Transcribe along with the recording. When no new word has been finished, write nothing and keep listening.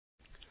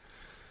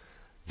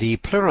The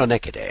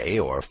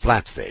Pleuronectidae, or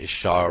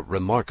flatfish, are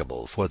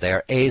remarkable for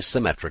their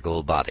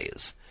asymmetrical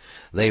bodies.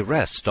 They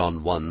rest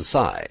on one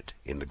side,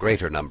 in the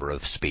greater number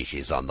of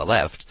species on the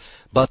left,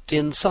 but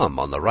in some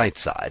on the right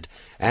side,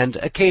 and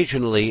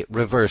occasionally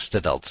reversed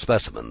adult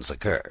specimens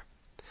occur.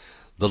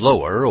 The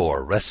lower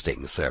or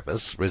resting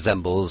surface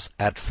resembles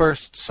at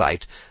first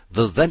sight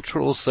the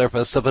ventral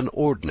surface of an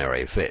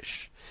ordinary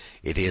fish.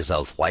 It is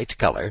of white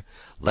colour,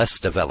 less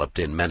developed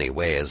in many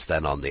ways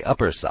than on the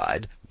upper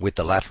side, with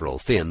the lateral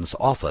fins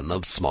often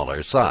of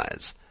smaller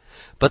size.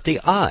 But the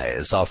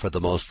eyes offer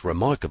the most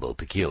remarkable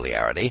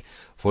peculiarity,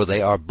 for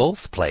they are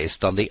both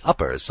placed on the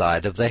upper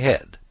side of the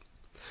head.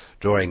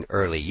 During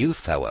early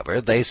youth, however,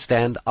 they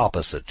stand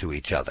opposite to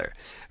each other,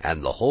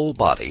 and the whole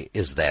body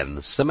is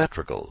then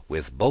symmetrical,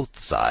 with both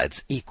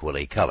sides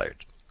equally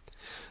coloured.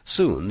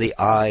 Soon the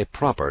eye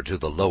proper to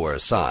the lower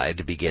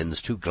side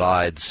begins to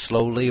glide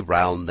slowly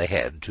round the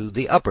head to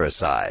the upper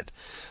side,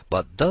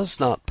 but does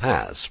not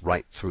pass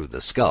right through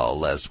the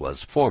skull, as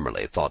was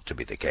formerly thought to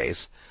be the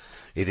case.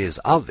 It is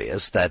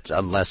obvious that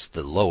unless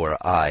the lower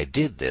eye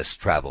did this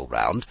travel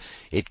round,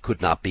 it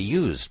could not be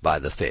used by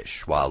the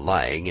fish while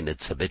lying in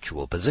its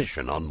habitual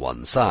position on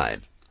one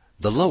side.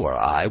 The lower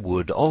eye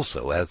would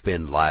also have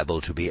been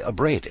liable to be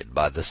abraded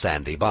by the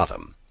sandy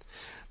bottom.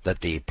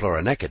 That the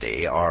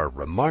Pleuronectidae are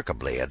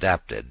remarkably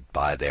adapted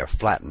by their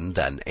flattened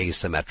and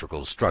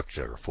asymmetrical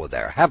structure for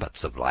their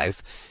habits of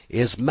life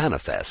is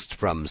manifest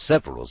from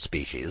several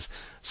species,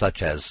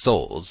 such as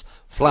soles,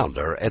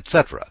 flounder,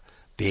 etc.,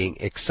 being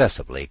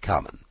excessively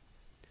common.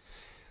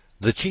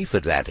 The chief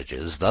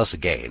advantages thus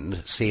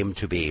gained seem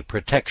to be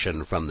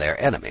protection from their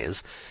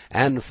enemies,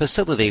 and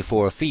facility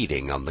for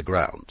feeding on the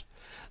ground.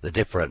 The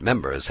different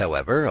members,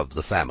 however, of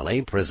the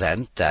family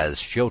present, as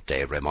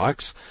Schotte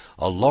remarks,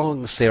 a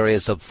long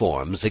series of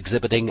forms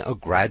exhibiting a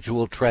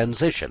gradual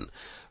transition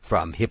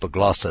from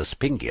Hippoglossus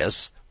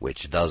pinguis,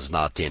 which does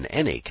not in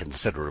any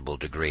considerable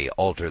degree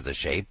alter the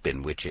shape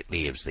in which it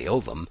leaves the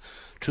ovum,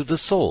 to the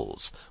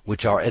soles,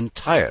 which are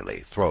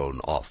entirely thrown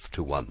off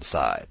to one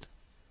side.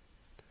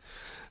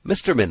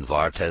 Mr.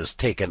 Mivart has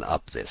taken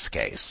up this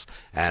case,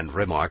 and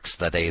remarks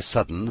that a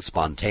sudden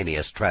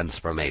spontaneous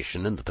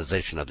transformation in the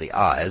position of the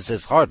eyes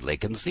is hardly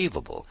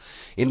conceivable,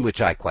 in which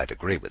I quite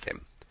agree with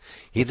him.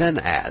 He then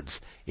adds,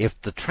 if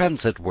the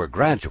transit were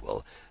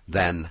gradual,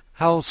 then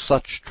how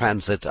such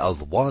transit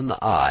of one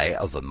eye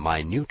of a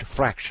minute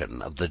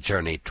fraction of the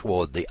journey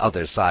toward the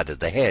other side of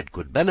the head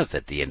could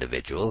benefit the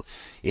individual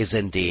is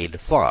indeed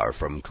far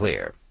from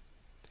clear.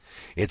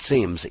 It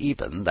seems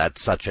even that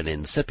such an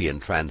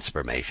incipient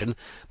transformation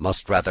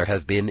must rather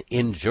have been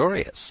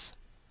injurious.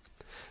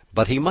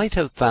 But he might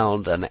have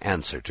found an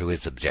answer to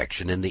his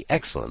objection in the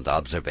excellent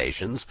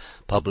observations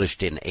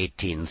published in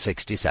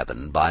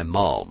 1867 by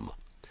Malm.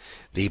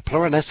 The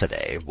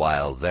Pleuronectidae,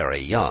 while very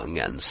young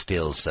and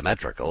still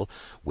symmetrical,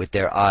 with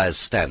their eyes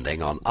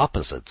standing on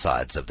opposite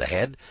sides of the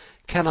head,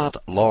 cannot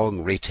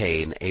long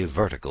retain a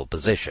vertical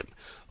position,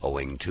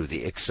 owing to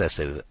the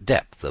excessive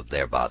depth of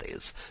their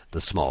bodies,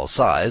 the small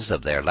size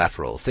of their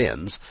lateral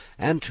fins,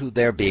 and to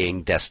their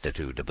being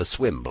destitute of a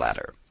swim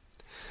bladder.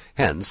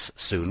 Hence,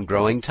 soon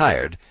growing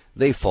tired,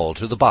 they fall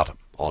to the bottom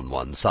on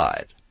one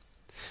side.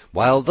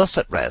 While thus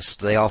at rest,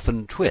 they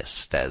often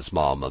twist, as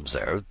Malm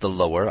observed, the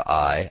lower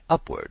eye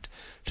upward,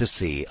 to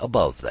see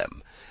above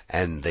them,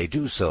 and they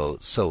do so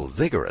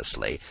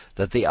vigorously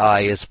that the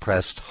eye is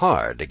pressed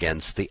hard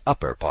against the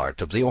upper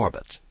part of the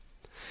orbit.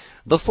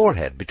 The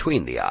forehead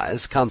between the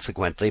eyes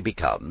consequently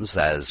becomes,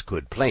 as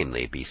could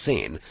plainly be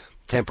seen,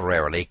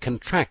 temporarily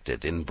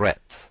contracted in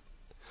breadth.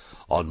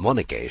 On one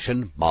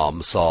occasion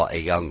Malm saw a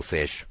young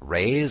fish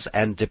raise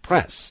and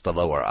depress the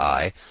lower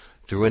eye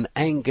through an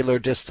angular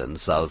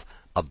distance of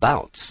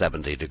about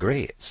 70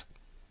 degrees.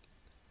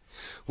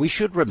 We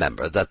should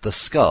remember that the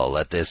skull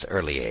at this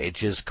early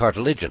age is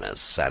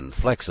cartilaginous and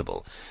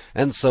flexible,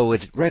 and so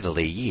it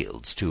readily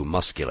yields to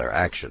muscular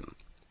action.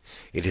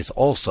 It is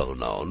also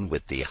known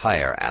with the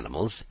higher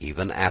animals,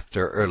 even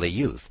after early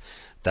youth,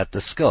 that the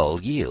skull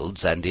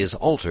yields and is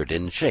altered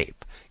in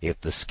shape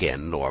if the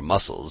skin or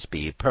muscles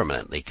be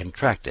permanently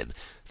contracted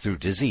through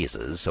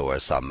diseases or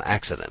some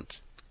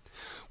accident.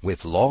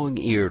 With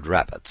long-eared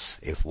rabbits,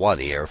 if one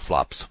ear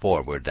flops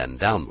forward and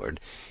downward,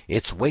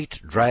 its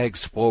weight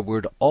drags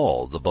forward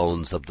all the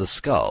bones of the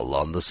skull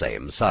on the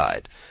same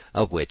side,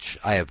 of which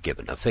I have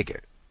given a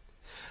figure.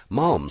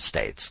 Malm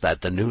states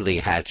that the newly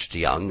hatched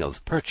young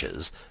of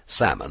perches,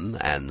 salmon,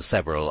 and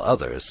several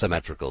other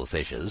symmetrical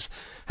fishes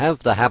have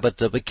the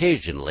habit of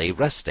occasionally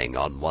resting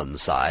on one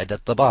side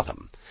at the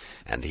bottom,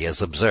 and he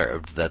has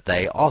observed that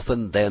they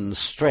often then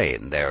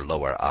strain their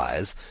lower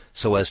eyes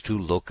so as to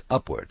look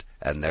upward,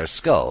 and their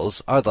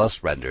skulls are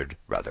thus rendered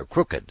rather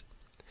crooked.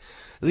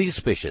 These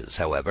fishes,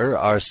 however,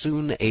 are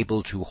soon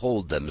able to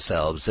hold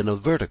themselves in a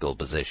vertical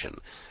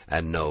position,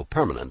 and no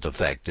permanent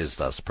effect is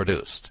thus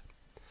produced.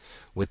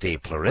 With the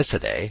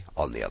Pleuronectidae,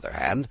 on the other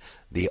hand,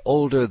 the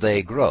older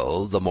they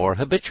grow, the more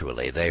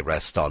habitually they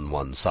rest on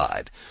one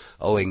side,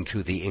 owing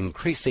to the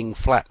increasing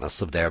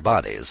flatness of their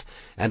bodies,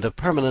 and a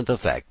permanent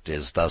effect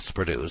is thus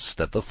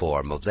produced at the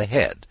form of the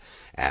head,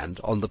 and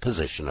on the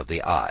position of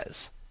the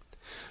eyes.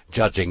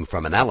 Judging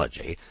from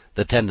analogy,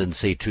 the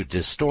tendency to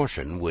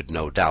distortion would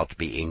no doubt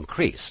be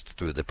increased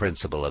through the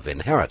principle of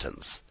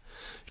inheritance.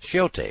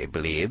 Schiödte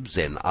believes,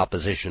 in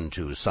opposition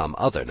to some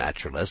other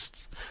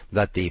naturalists,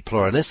 that the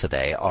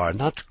Pleuronectidae are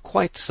not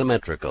quite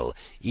symmetrical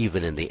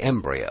even in the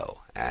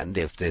embryo, and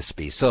if this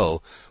be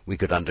so, we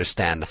could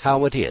understand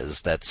how it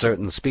is that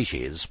certain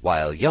species,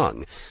 while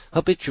young,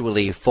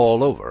 habitually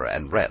fall over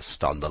and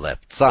rest on the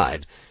left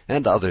side,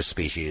 and other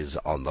species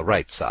on the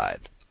right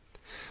side.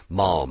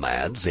 Malm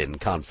adds, in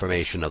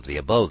confirmation of the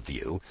above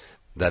view,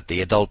 that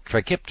the adult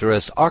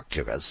Trachypterus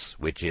arcticus,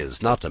 which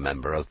is not a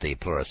member of the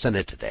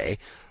Pleuronectidae,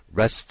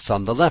 rests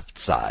on the left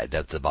side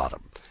at the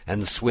bottom,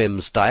 and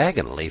swims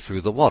diagonally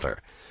through the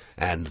water,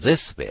 and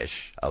this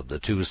fish, of the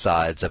two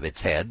sides of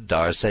its head,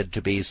 are said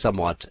to be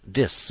somewhat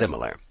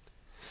dissimilar.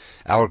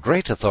 Our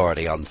great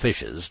authority on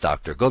fishes,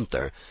 Dr.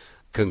 Gunther,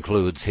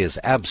 concludes his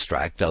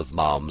abstract of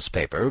Malm's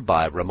paper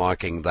by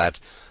remarking that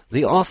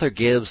the author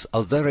gives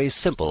a very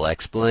simple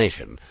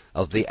explanation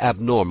of the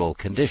abnormal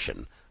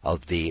condition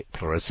of the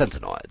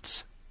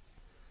pleuronectinoids.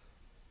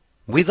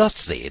 We thus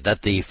see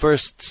that the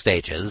first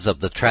stages of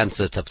the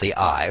transit of the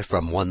eye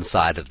from one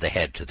side of the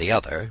head to the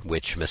other,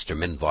 which Mr.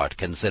 Mivart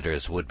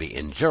considers would be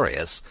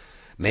injurious,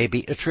 may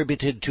be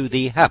attributed to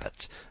the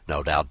habit,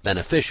 no doubt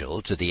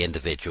beneficial to the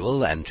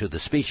individual and to the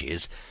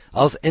species,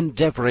 of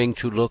endeavouring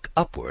to look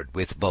upward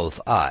with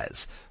both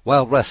eyes,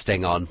 while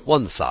resting on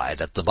one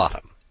side at the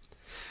bottom.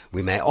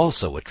 We may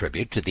also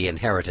attribute to the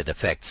inherited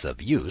effects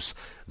of use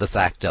the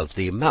fact of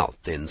the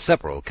mouth in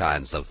several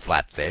kinds of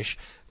flatfish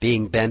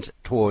being bent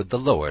toward the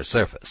lower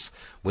surface,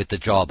 with the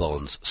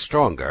jawbones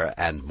stronger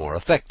and more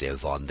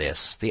effective on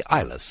this, the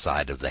eyeless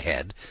side of the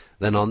head,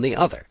 than on the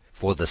other,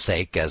 for the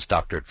sake, as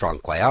Dr.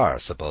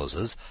 Tronquoyar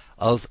supposes,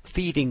 of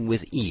feeding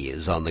with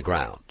ease on the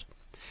ground.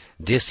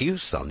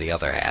 Disuse, on the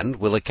other hand,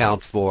 will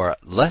account for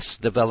less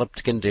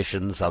developed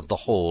conditions of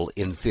the whole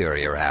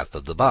inferior half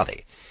of the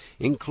body,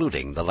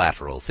 including the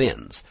lateral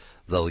fins,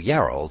 though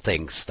Yarrell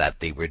thinks that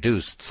the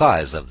reduced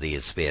size of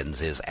these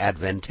fins is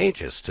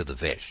advantageous to the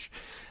fish,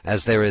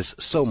 as there is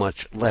so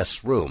much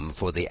less room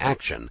for the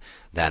action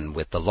than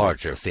with the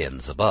larger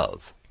fins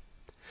above.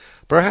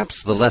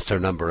 Perhaps the lesser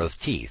number of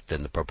teeth,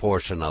 in the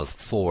proportion of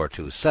 4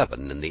 to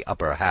 7 in the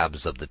upper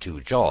halves of the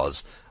two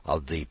jaws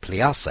of the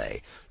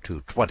Pliaceae,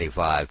 to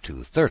 25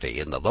 to 30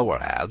 in the lower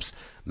halves,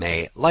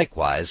 may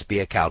likewise be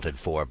accounted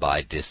for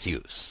by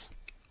disuse.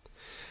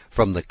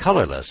 From the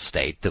colourless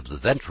state of the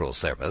ventral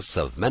surface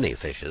of many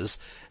fishes,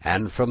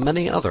 and from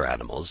many other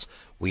animals,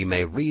 we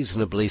may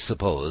reasonably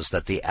suppose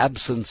that the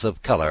absence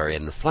of colour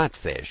in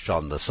flatfish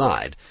on the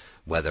side,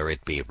 whether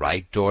it be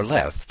right or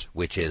left,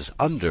 which is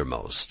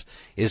undermost,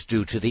 is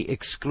due to the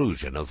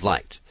exclusion of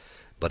light;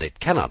 but it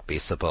cannot be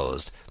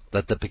supposed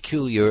that the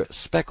peculiar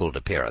speckled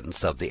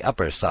appearance of the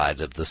upper side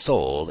of the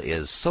sole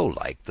is so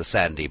like the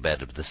sandy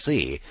bed of the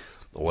sea,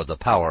 or the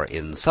power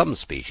in some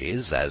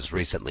species, as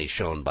recently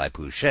shown by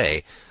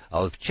Pouchet,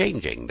 of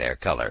changing their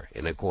colour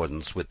in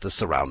accordance with the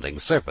surrounding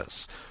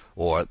surface,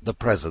 or the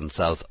presence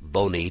of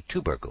bony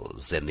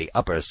tubercles in the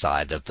upper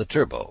side of the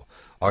turbot,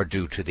 are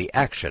due to the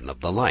action of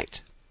the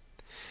light.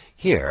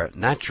 Here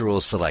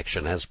natural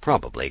selection has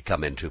probably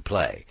come into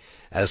play,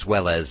 as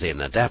well as in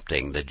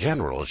adapting the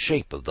general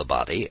shape of the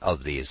body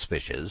of these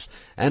fishes,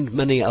 and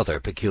many other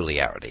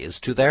peculiarities,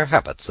 to their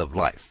habits of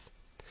life.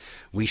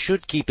 We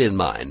should keep in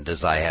mind,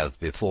 as I have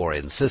before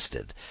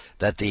insisted,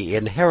 that the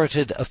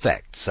inherited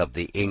effects of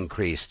the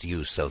increased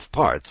use of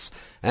parts,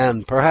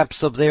 and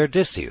perhaps of their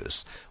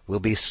disuse,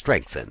 will be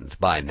strengthened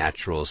by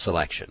natural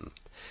selection;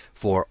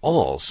 for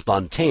all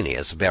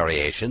spontaneous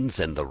variations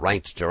in the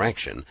right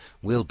direction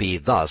will be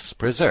thus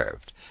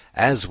preserved,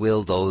 as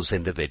will those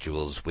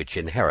individuals which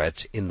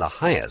inherit in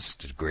the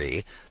highest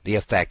degree the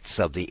effects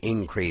of the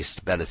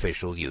increased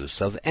beneficial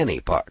use of any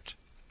part.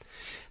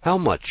 How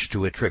much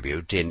to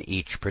attribute in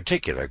each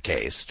particular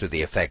case to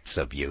the effects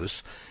of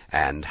use,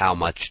 and how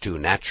much to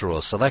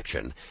natural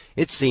selection,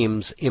 it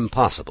seems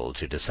impossible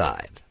to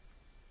decide.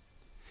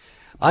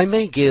 I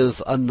may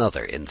give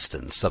another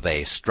instance of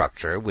a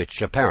structure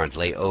which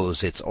apparently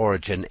owes its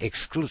origin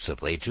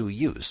exclusively to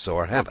use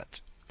or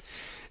habit.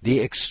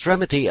 The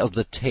extremity of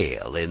the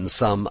tail in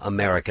some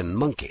American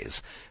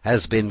monkeys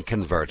has been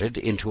converted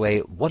into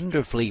a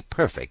wonderfully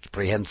perfect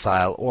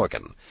prehensile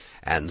organ,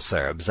 and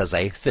serves as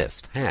a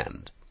fifth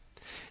hand.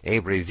 A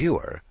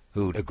reviewer,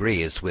 who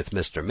agrees with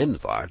Mr.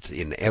 Mivart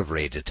in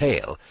every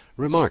detail,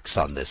 remarks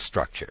on this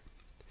structure: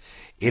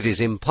 "It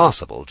is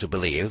impossible to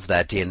believe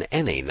that in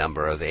any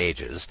number of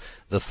ages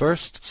the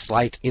first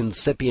slight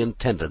incipient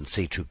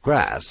tendency to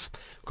grasp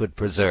could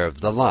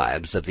preserve the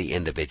lives of the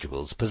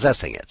individuals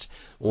possessing it,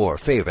 or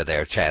favour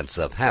their chance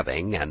of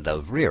having and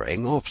of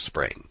rearing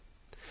offspring.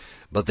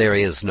 But there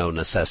is no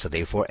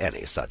necessity for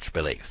any such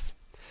belief.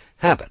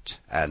 habit,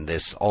 and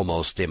this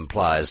almost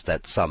implies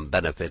that some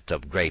benefit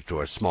of great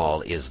or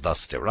small is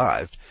thus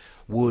derived,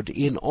 would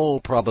in all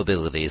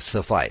probability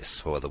suffice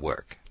for the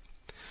work.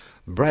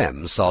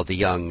 Brehm saw the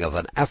young of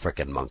an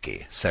African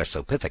monkey,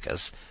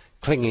 Cercopithecus,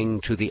 clinging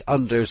to the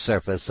under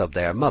surface of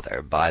their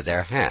mother by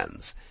their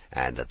hands,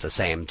 and at the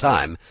same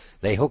time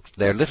they hooked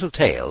their little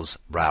tails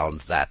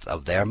round that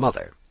of their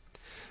mother.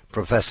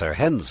 Professor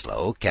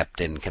Henslow kept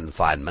in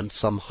confinement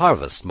some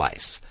harvest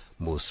mice,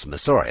 Mus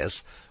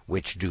messorius,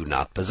 which do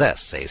not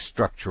possess a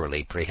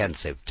structurally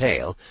prehensive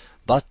tail,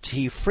 but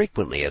he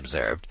frequently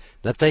observed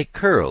that they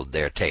curled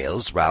their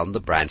tails round the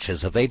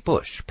branches of a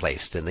bush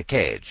placed in the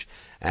cage,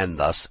 and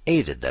thus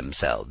aided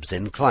themselves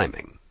in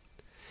climbing.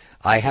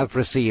 I have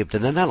received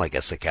an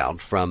analogous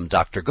account from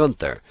Dr.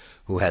 Gunther,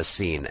 who has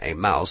seen a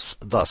mouse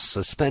thus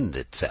suspend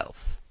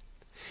itself.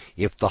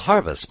 If the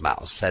harvest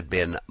mouse had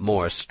been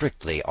more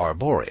strictly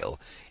arboreal,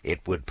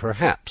 it would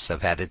perhaps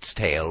have had its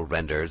tail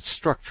rendered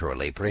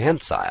structurally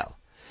prehensile,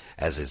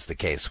 as is the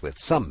case with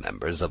some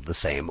members of the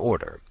same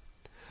order.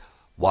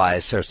 Why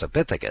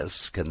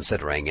Cercopithecus,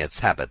 considering its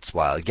habits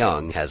while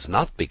young, has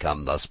not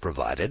become thus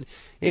provided,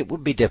 it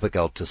would be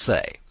difficult to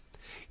say.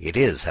 It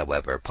is,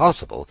 however,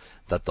 possible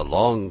that the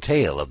long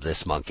tail of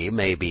this monkey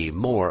may be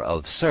more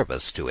of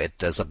service to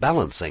it as a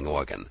balancing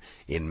organ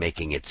in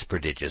making its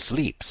prodigious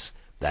leaps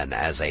than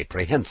as a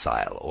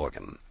prehensile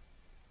organ.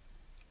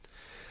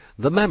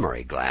 The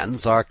mammary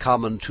glands are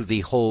common to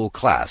the whole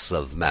class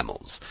of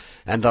mammals,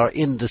 and are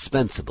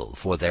indispensable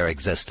for their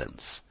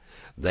existence.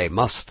 They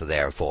must,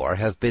 therefore,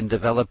 have been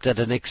developed at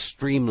an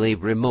extremely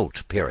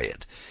remote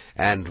period,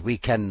 and we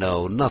can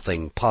know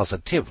nothing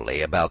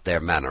positively about their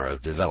manner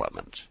of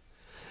development.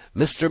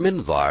 Mr.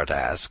 Minvard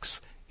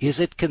asks, is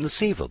it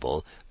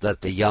conceivable that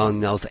the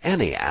young of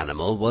any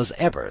animal was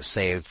ever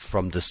saved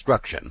from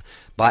destruction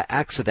by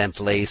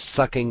accidentally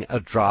sucking a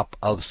drop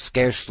of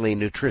scarcely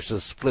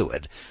nutritious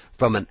fluid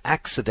from an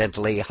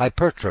accidentally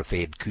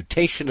hypertrophied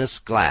cutaneous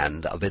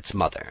gland of its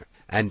mother?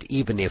 And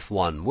even if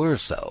one were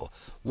so,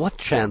 what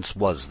chance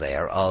was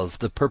there of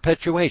the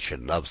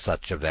perpetuation of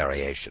such a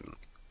variation?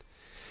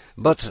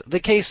 But the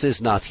case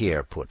is not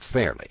here put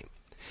fairly.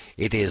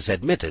 It is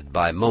admitted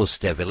by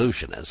most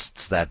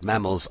evolutionists that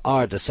mammals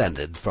are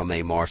descended from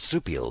a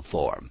marsupial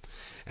form,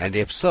 and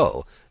if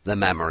so, the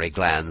mammary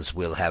glands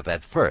will have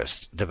at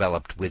first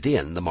developed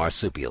within the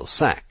marsupial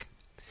sac.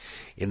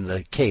 In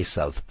the case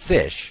of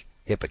fish,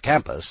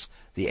 Hippocampus,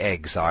 the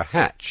eggs are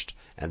hatched,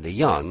 and the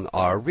young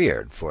are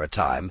reared for a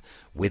time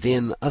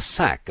within a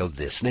sac of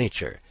this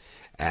nature,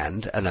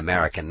 and an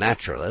American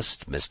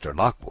naturalist, Mr.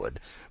 Lockwood,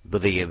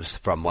 believes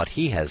from what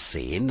he has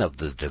seen of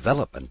the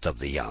development of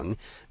the young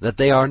that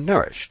they are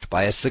nourished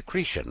by a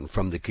secretion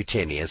from the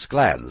cutaneous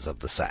glands of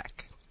the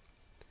sac.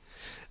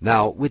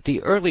 Now, with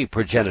the early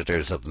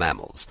progenitors of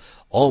mammals,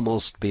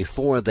 almost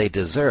before they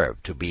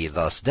deserve to be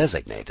thus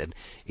designated,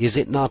 is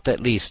it not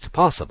at least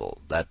possible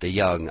that the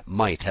young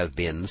might have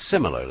been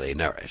similarly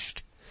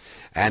nourished?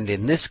 And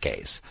in this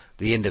case,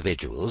 the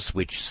individuals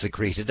which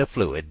secreted a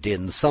fluid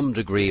in some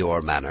degree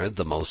or manner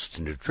the most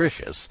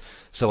nutritious,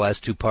 so as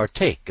to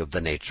partake of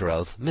the nature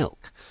of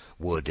milk,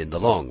 would in the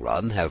long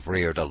run have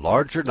reared a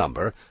larger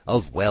number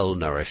of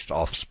well-nourished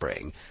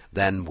offspring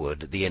than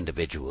would the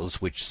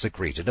individuals which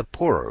secreted a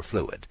poorer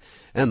fluid,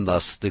 and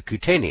thus the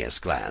cutaneous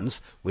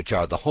glands, which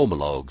are the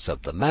homologues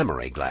of the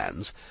mammary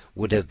glands,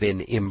 would have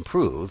been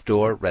improved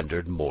or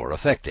rendered more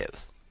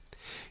effective.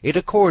 It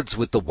accords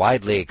with the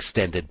widely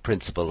extended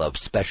principle of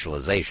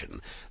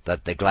specialization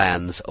that the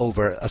glands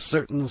over a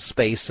certain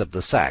space of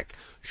the sac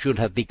should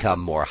have become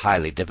more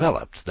highly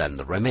developed than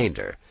the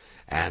remainder,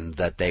 and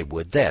that they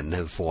would then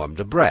have formed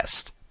a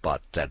breast,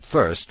 but at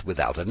first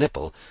without a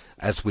nipple,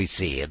 as we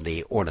see in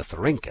the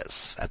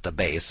Ornithorhynchus at the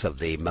base of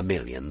the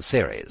mammalian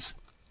series.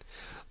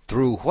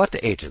 Through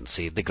what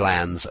agency the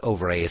glands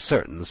over a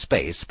certain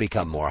space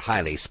become more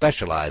highly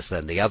specialized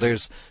than the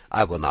others,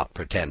 I will not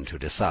pretend to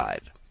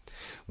decide.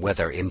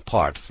 Whether in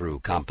part through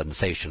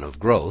compensation of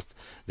growth,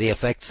 the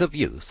effects of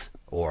youth,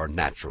 or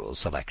natural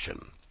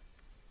selection.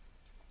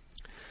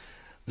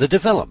 The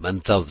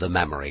development of the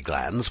mammary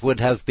glands would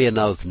have been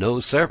of no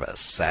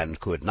service, and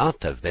could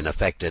not have been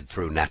effected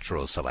through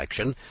natural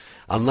selection,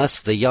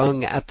 unless the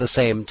young at the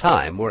same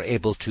time were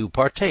able to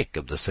partake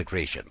of the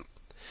secretion.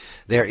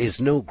 There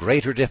is no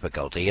greater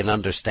difficulty in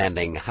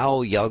understanding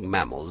how young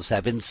mammals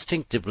have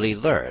instinctively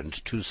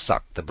learned to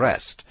suck the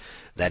breast,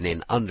 than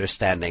in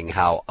understanding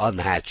how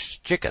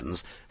unhatched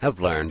chickens have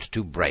learned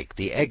to break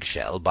the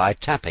egg-shell by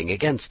tapping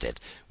against it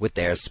with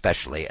their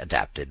specially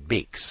adapted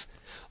beaks,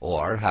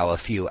 or how a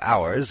few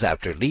hours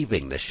after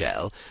leaving the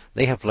shell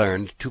they have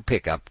learned to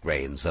pick up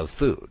grains of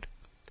food.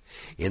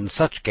 In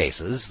such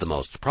cases the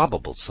most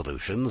probable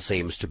solution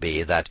seems to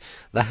be that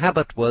the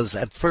habit was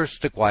at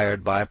first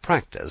acquired by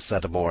practice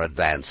at a more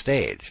advanced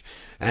age,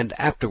 and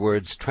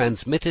afterwards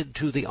transmitted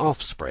to the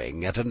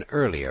offspring at an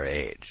earlier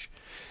age.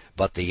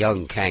 But the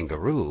young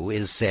kangaroo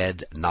is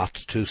said not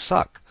to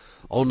suck,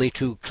 only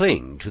to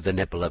cling to the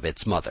nipple of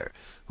its mother,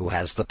 who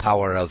has the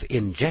power of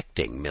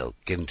injecting milk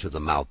into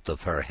the mouth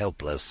of her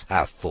helpless,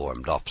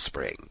 half-formed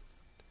offspring.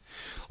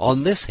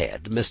 On this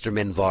head Mr.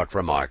 Mivart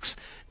remarks,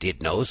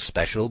 "Did no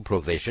special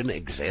provision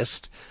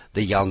exist?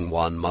 The young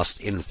one must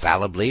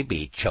infallibly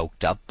be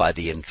choked up by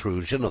the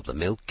intrusion of the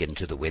milk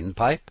into the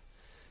windpipe."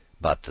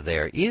 But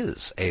there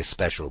is a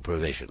special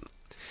provision.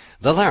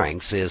 The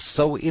larynx is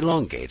so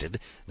elongated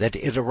that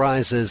it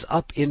arises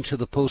up into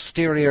the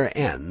posterior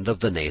end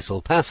of the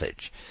nasal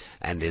passage,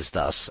 and is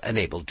thus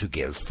enabled to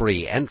give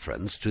free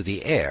entrance to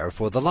the air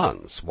for the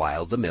lungs,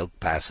 while the milk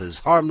passes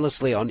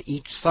harmlessly on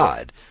each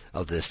side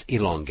of this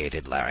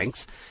elongated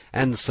larynx,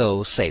 and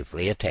so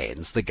safely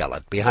attains the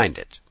gullet behind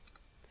it.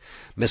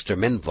 Mr.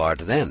 Mivart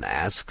then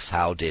asks,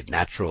 how did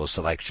natural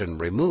selection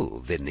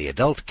remove in the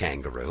adult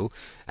kangaroo,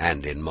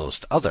 and in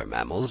most other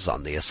mammals,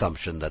 on the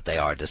assumption that they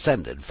are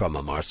descended from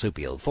a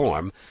marsupial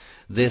form,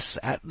 this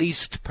at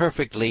least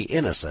perfectly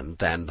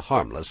innocent and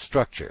harmless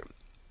structure?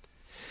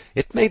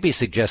 It may be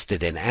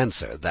suggested in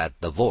answer that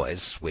the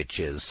voice, which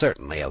is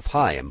certainly of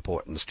high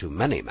importance to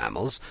many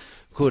mammals,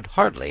 could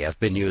hardly have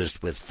been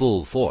used with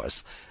full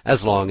force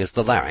as long as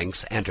the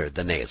larynx entered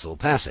the nasal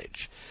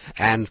passage,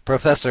 and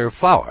Professor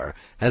Flower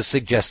has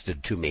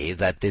suggested to me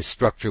that this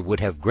structure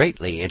would have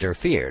greatly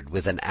interfered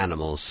with an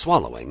animal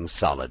swallowing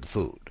solid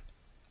food.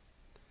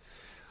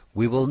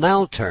 We will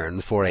now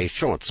turn for a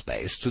short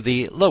space to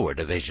the lower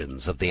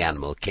divisions of the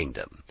animal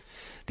kingdom.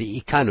 The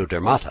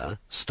echinodermata,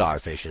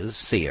 starfishes,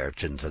 sea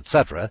urchins,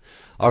 etc.,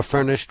 are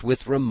furnished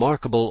with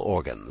remarkable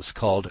organs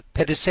called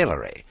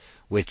pedicellary,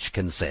 which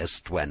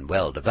consist, when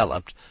well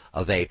developed,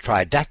 of a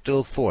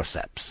tridactyl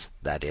forceps,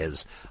 that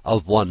is,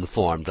 of one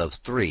formed of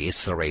 3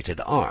 serrated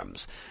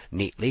arms,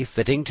 neatly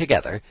fitting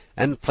together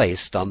and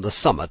placed on the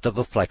summit of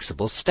a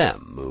flexible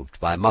stem moved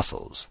by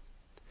muscles.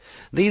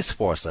 These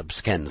forceps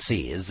can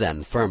seize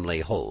and firmly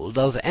hold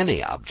of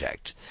any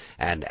object,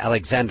 and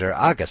Alexander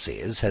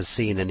Agassiz has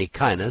seen an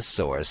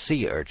echinus or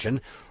sea urchin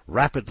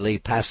rapidly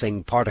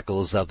passing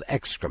particles of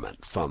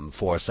excrement from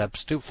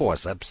forceps to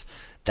forceps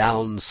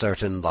down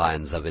certain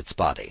lines of its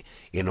body,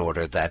 in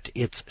order that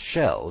its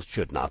shell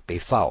should not be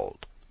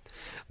fouled.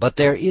 But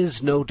there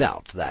is no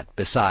doubt that,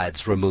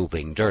 besides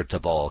removing dirt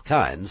of all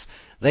kinds,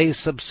 they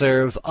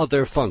subserve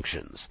other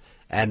functions,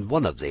 and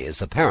one of these,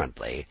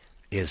 apparently,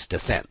 is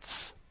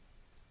defence.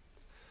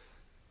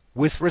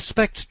 With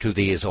respect to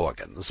these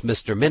organs,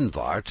 Mr.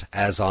 Mivart,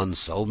 as on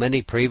so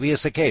many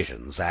previous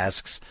occasions,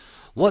 asks,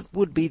 what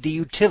would be the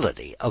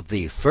utility of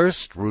the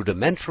first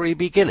rudimentary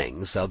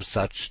beginnings of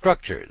such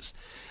structures,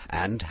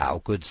 and how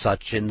could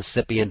such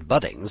incipient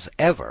buddings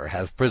ever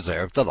have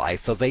preserved the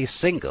life of a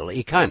single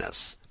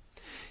echinus?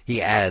 He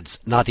adds,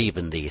 not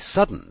even the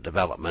sudden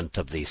development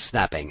of the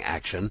snapping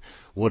action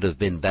would have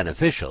been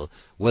beneficial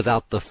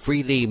without the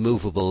freely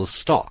movable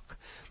stalk,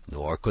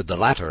 nor could the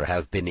latter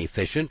have been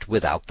efficient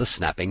without the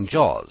snapping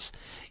jaws.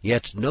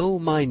 Yet no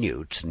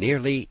minute,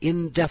 nearly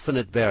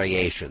indefinite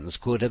variations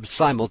could have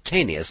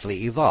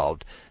simultaneously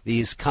evolved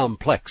these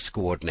complex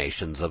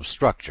coordinations of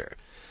structure.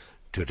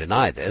 To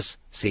deny this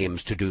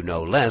seems to do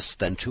no less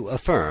than to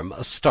affirm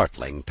a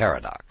startling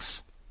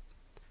paradox.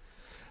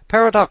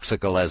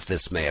 Paradoxical as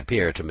this may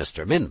appear to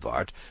Mr.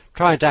 Mivart,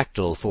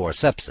 tridactyl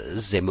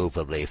forcepses,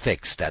 immovably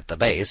fixed at the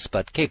base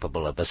but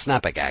capable of a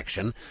snapping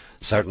action,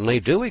 certainly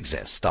do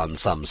exist on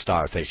some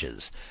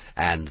starfishes,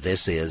 and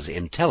this is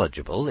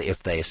intelligible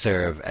if they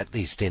serve, at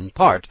least in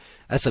part,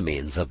 as a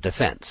means of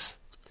defence.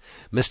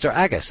 Mr.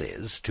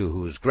 Agassiz, to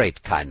whose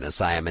great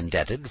kindness I am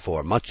indebted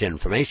for much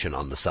information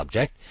on the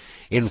subject,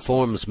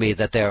 informs me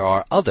that there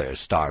are other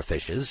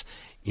starfishes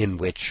in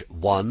which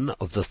one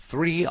of the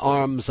 3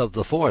 arms of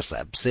the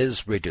forceps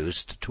is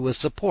reduced to a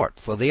support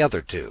for the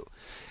other 2,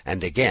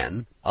 and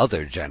again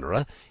other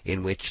genera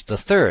in which the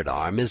 3rd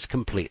arm is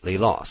completely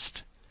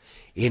lost.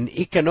 In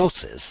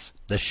Echinosis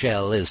the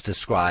shell is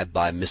described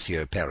by M.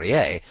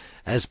 Perrier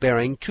as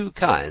bearing 2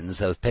 kinds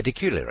of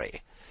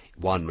pedicellary,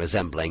 one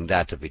resembling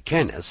that of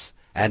Echinus,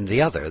 and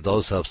the other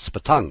those of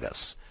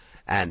Spatangus,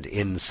 and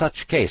in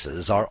such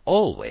cases are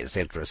always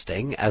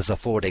interesting as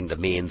affording the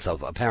means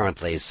of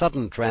apparently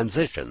sudden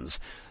transitions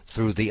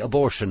through the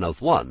abortion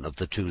of one of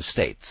the 2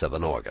 states of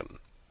an organ.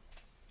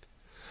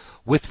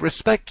 With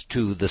respect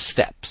to the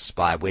steps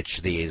by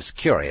which these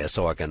curious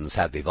organs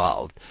have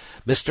evolved,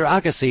 Mr.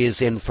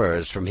 Agassiz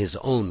infers from his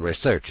own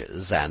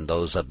researches, and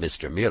those of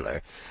Mr.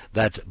 Müller,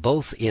 that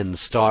both in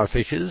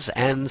starfishes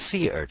and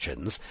sea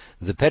urchins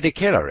the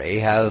pedicellary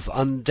have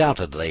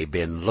undoubtedly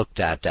been looked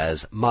at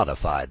as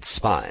modified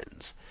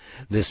spines.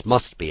 This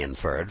must be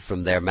inferred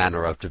from their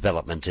manner of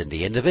development in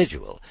the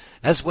individual,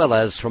 as well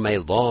as from a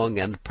long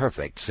and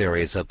perfect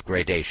series of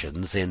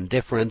gradations in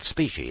different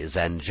species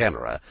and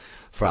genera,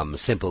 from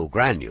simple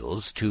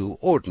granules to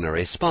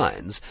ordinary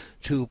spines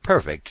to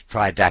perfect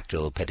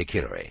tridactyl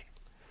pedicellary.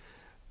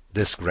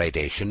 This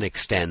gradation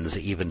extends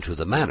even to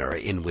the manner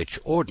in which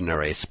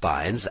ordinary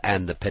spines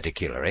and the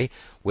pedicellary,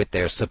 with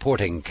their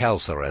supporting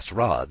calcareous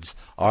rods,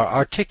 are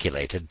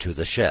articulated to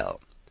the shell.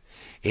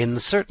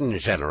 In certain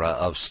genera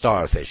of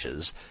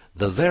starfishes,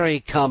 the very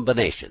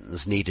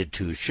combinations needed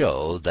to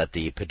show that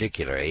the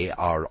pedicellary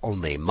are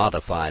only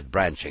modified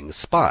branching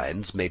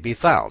spines may be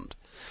found.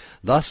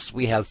 Thus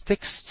we have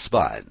fixed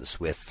spines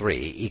with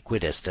 3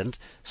 equidistant,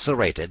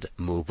 serrated,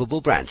 movable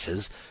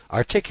branches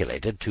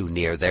articulated too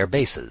near their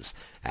bases,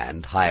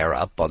 and higher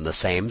up on the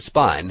same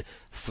spine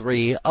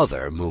 3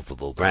 other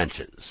movable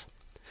branches.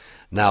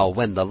 Now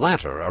when the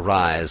latter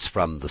arise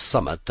from the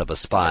summit of a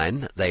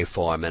spine, they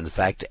form in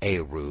fact a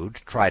rude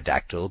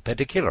tridactyl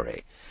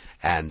pedicellary,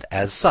 and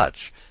as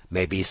such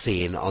may be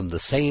seen on the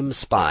same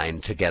spine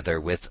together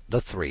with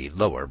the 3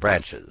 lower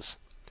branches.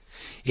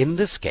 In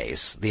this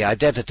case the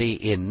identity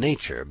in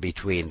nature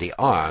between the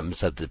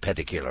arms of the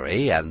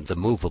pedicellary and the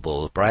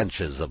movable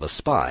branches of a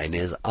spine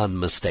is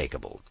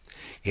unmistakable.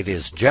 It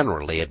is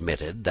generally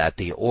admitted that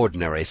the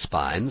ordinary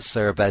spines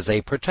serve as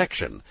a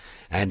protection,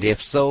 and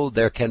if so,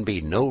 there can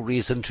be no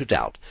reason to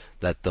doubt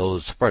that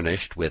those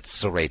furnished with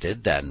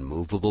serrated and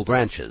movable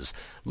branches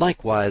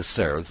likewise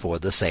serve for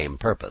the same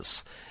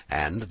purpose,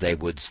 and they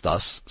would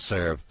thus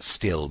serve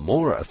still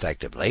more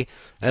effectively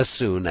as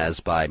soon as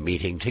by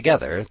meeting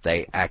together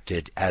they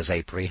acted as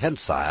a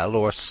prehensile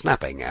or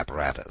snapping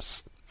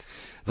apparatus.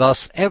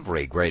 Thus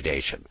every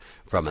gradation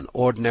from an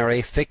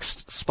ordinary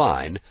fixed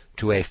spine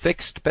to a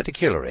fixed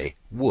pedicellary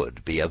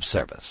would be of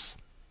service.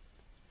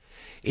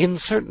 In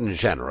certain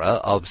genera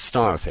of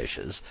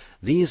starfishes,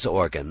 these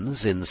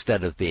organs,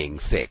 instead of being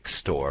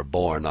fixed or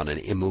borne on an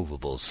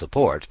immovable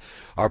support,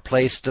 are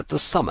placed at the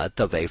summit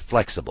of a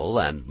flexible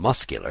and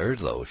muscular,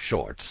 though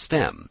short,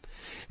 stem,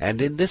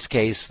 and in this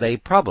case they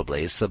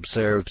probably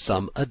subserve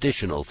some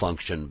additional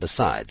function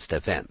besides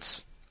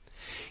defence.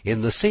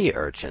 In the sea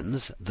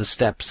urchins the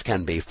steps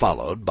can be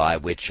followed by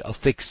which a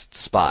fixed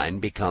spine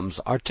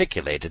becomes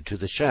articulated to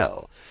the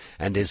shell,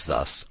 and is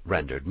thus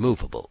rendered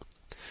movable.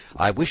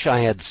 I wish I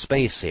had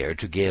space here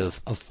to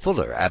give a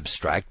fuller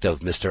abstract of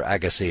Mr.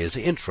 Agassiz's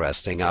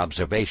interesting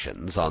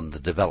observations on the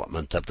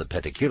development of the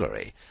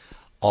pedicellary.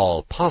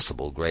 All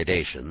possible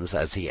gradations,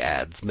 as he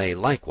adds, may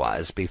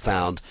likewise be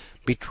found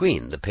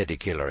between the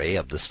pedicellary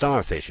of the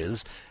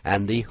starfishes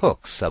and the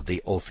hooks of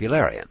the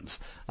ophiurians,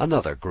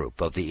 another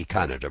group of the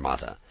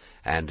echinodermata,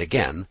 and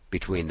again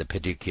between the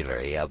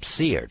pedicellary of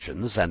sea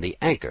urchins and the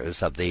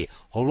anchors of the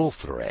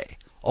holothuriae,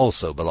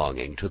 also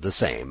belonging to the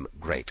same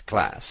great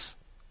class.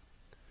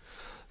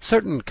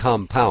 Certain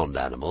compound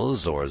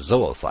animals, or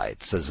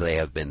zoophytes as they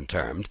have been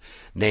termed,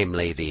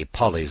 namely the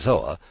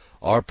polyzoa,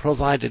 are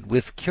provided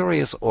with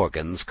curious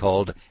organs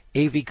called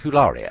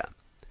avicularia.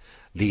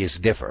 These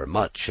differ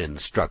much in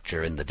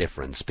structure in the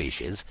different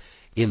species.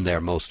 In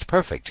their most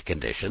perfect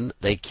condition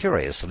they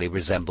curiously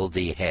resemble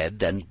the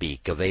head and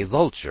beak of a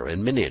vulture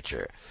in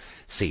miniature,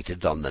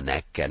 seated on the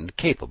neck and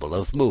capable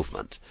of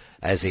movement,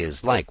 as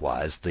is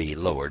likewise the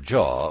lower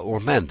jaw or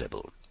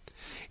mandible.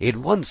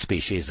 In one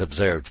species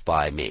observed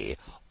by me,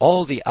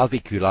 all the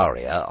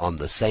avicularia on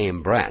the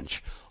same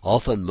branch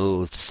often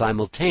moved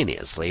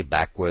simultaneously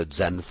backwards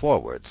and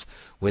forwards,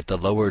 with the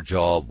lower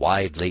jaw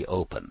widely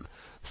open,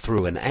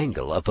 through an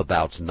angle of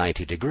about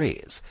 90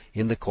 degrees,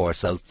 in the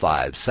course of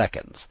 5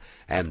 seconds,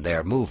 and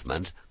their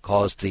movement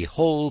caused the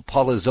whole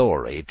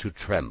polyzoary to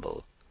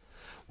tremble.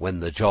 When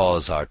the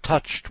jaws are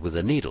touched with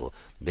a needle,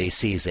 they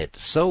seize it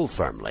so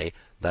firmly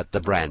that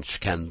the branch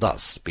can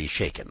thus be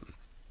shaken.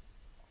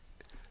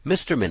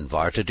 Mr.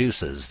 Mivart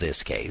adduces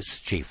this case,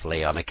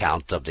 chiefly on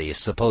account of the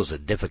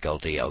supposed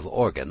difficulty of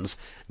organs,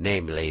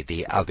 namely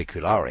the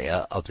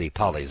avicularia of the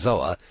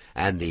polyzoa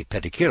and the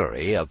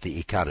pedicellary of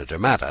the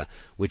echinodermata,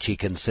 which he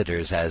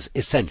considers as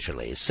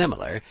essentially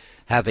similar,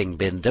 having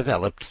been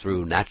developed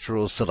through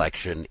natural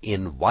selection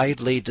in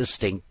widely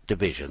distinct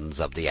divisions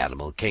of the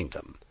animal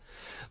kingdom.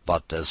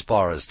 But as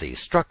far as the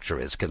structure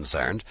is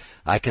concerned,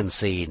 I can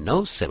see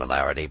no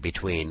similarity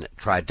between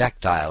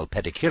tridactyle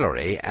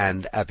pedicellary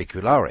and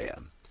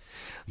avicularia.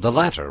 The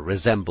latter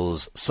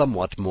resembles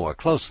somewhat more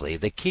closely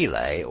the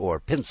chelae or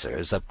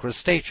pincers of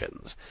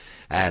crustaceans,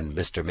 and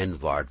Mr.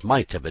 Mivart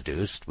might have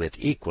adduced with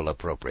equal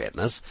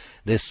appropriateness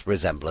this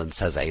resemblance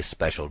has a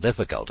special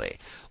difficulty,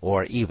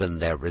 or even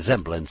their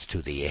resemblance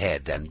to the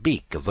head and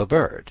beak of a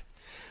bird.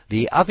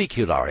 The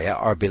avicularia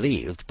are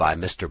believed by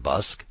Mr.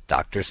 Busk,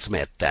 Dr.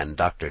 Smith, and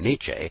Dr.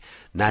 Nietzsche,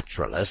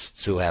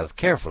 naturalists who have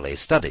carefully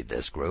studied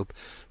this group,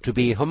 to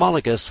be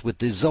homologous with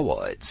the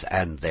zooids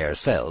and their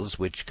cells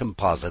which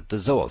composite the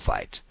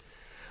zoophyte,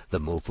 the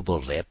movable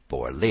lip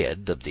or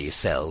lid of the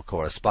cell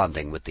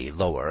corresponding with the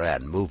lower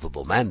and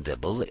movable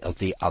mandible of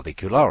the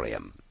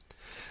avicularium.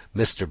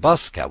 Mr.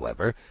 Busk,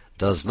 however,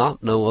 does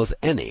not know of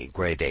any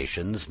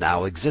gradations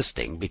now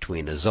existing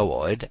between a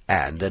zooid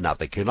and an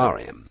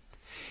avicularium.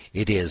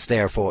 It is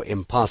therefore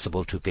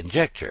impossible to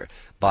conjecture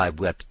by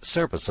what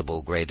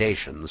serviceable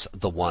gradations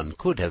the one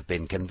could have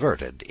been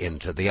converted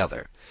into the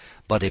other,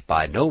 but it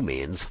by no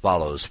means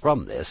follows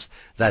from this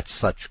that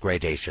such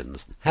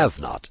gradations have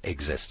not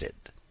existed.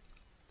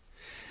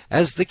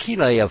 As the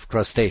chelae of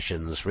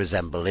crustaceans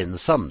resemble in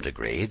some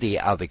degree the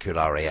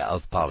avicularia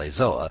of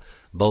polyzoa,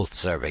 both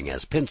serving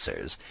as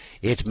pincers,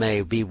 it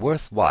may be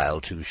worth while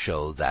to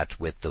show that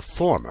with the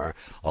former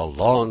a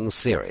long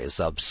series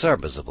of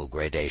serviceable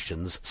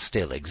gradations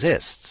still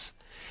exists.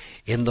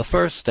 In the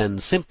first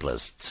and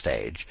simplest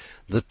stage,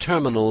 the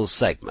terminal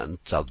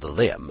segment of the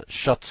limb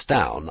shuts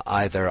down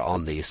either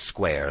on the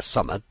square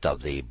summit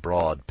of the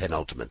broad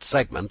penultimate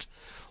segment,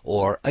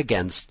 or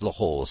against the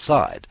whole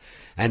side,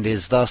 and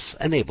is thus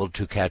enabled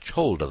to catch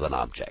hold of an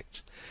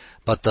object;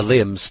 but the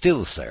limb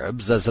still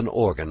serves as an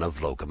organ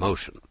of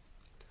locomotion.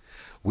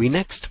 We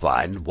next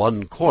find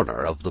one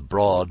corner of the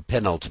broad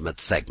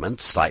penultimate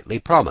segment slightly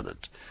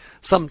prominent,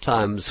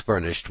 sometimes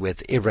furnished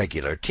with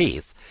irregular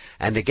teeth,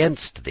 and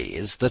against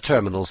these the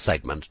terminal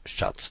segment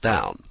shuts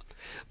down;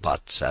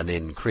 but an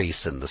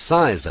increase in the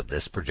size of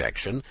this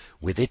projection,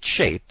 with its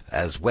shape,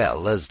 as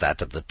well as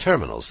that of the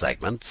terminal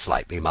segment,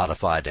 slightly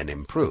modified and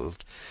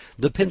improved,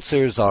 the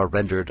pincers are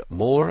rendered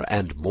more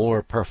and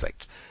more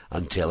perfect,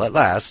 until at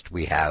last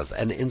we have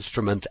an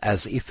instrument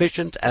as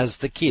efficient as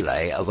the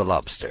chellae of a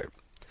lobster.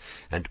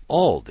 And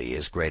all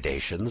these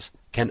gradations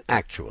can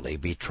actually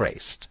be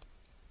traced.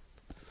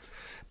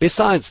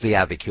 Besides the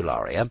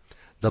avicularia,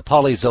 the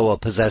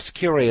polyzoa possess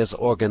curious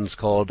organs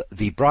called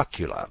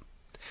vibracula.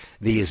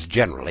 These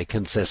generally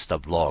consist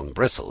of long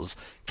bristles,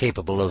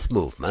 capable of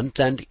movement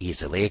and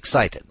easily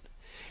excited.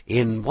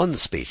 In one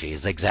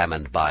species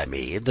examined by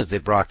me, the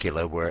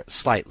vibracula were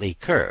slightly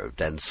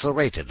curved and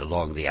serrated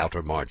along the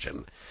outer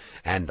margin,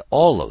 and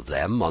all of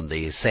them on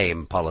the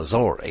same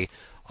polyzoary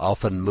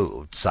often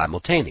moved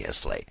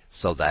simultaneously,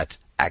 so that,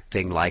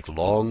 acting like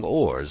long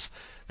oars,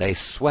 they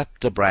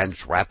swept a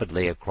branch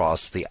rapidly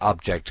across the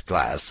object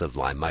glass of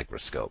my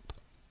microscope.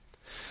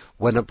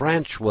 When a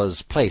branch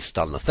was placed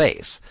on the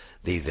face,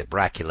 the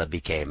vibracula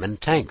became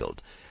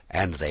entangled,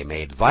 and they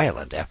made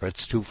violent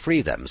efforts to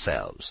free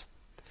themselves.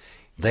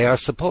 They are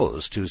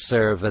supposed to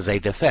serve as a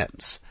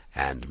defence,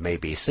 and may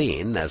be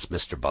seen, as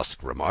Mr.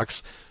 Busk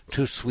remarks,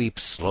 to sweep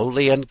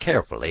slowly and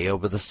carefully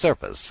over the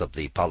surface of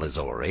the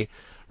polyzoary,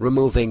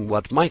 removing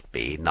what might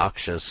be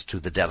noxious to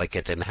the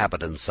delicate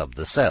inhabitants of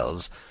the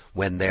cells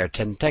when their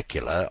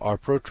tentacula are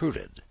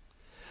protruded.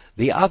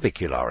 The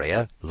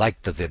avicularia,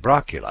 like the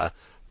vibracula,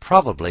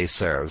 probably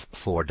serve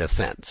for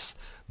defence,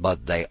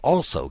 but they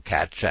also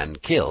catch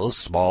and kill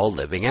small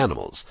living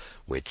animals,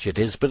 which it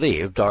is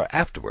believed are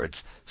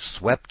afterwards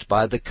swept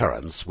by the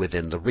currents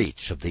within the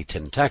reach of the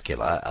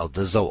tentacula of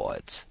the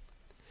zooids.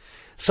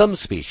 Some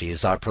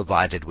species are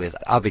provided with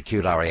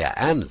avicularia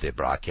and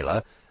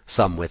vibracula,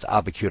 some with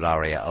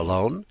avicularia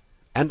alone,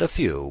 and a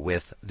few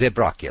with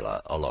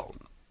vibracula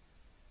alone.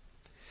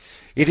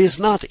 It is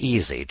not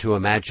easy to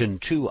imagine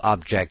two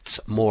objects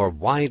more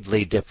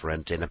widely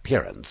different in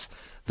appearance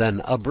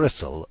than a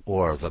bristle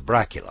or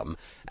vibraculum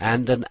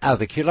and an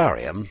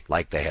avicularium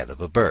like the head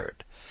of a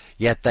bird,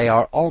 yet they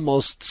are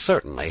almost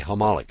certainly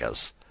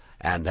homologous,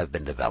 and have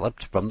been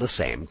developed from the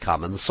same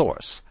common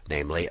source,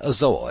 namely a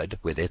zooid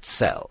with its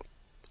cell.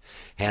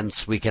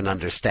 Hence we can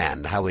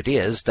understand how it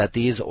is that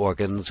these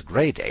organs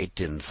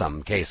gradate in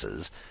some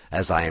cases,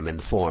 as I am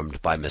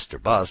informed by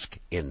Mr. Busk,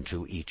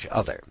 into each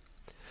other.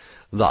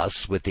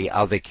 Thus, with the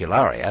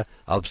avicularia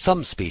of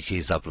some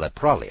species of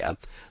Lepralia,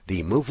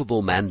 the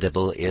movable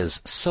mandible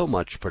is so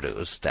much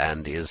produced,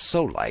 and is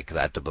so like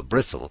that of a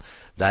bristle,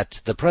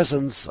 that the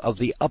presence of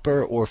the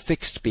upper or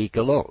fixed beak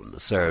alone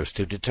serves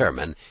to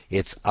determine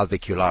its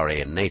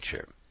avicularian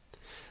nature.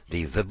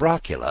 The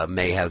vibracula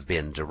may have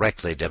been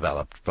directly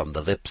developed from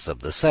the lips of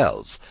the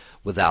cells,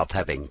 without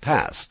having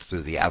passed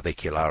through the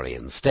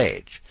avicularian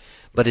stage;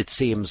 but it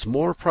seems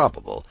more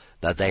probable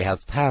that they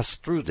have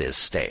passed through this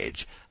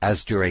stage,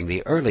 as during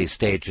the early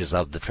stages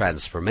of the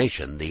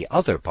transformation the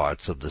other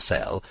parts of the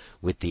cell,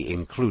 with the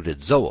included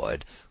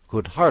zooid,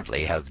 could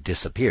hardly have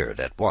disappeared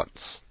at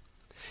once.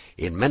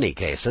 In many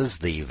cases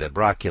the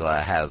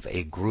vibracula have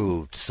a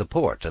grooved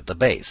support at the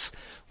base,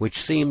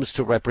 which seems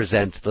to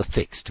represent the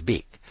fixed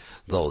beak,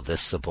 though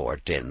this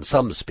support in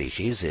some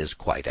species is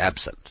quite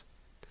absent.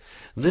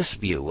 This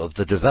view of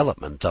the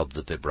development of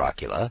the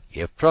vibracula,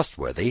 if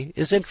trustworthy,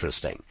 is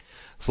interesting,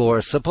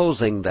 for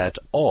supposing that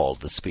all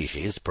the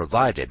species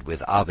provided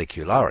with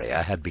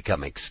avicularia had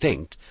become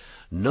extinct,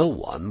 no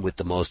one with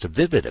the most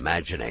vivid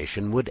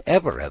imagination would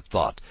ever have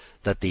thought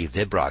that the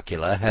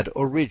vibracula had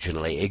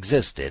originally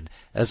existed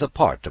as a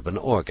part of an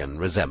organ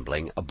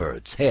resembling a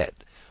bird's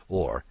head,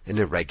 or an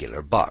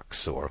irregular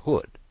box or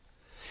hood.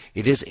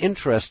 It is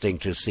interesting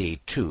to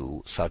see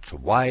two such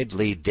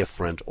widely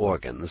different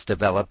organs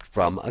developed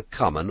from a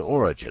common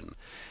origin,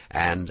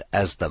 and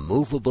as the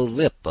movable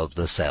lip of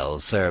the cell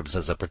serves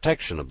as a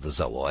protection of the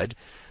zooid,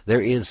 there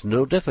is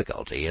no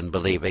difficulty in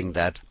believing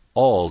that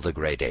all the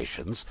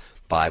gradations,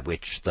 by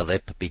which the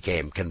lip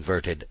became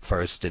converted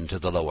first into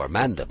the lower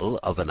mandible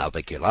of an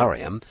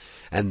avicularium,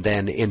 and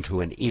then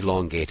into an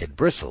elongated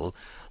bristle,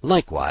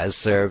 likewise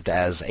served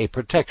as a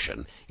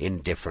protection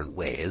in different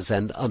ways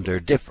and under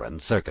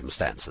different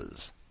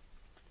circumstances.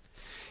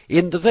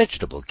 In the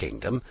vegetable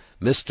kingdom,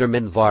 Mr.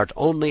 Mivart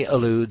only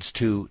alludes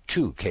to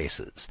two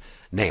cases,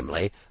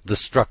 namely, the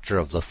structure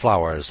of the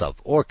flowers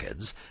of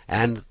orchids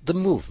and the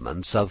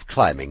movements of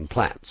climbing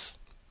plants.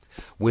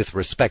 With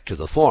respect to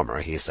the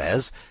former, he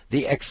says,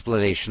 the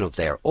explanation of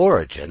their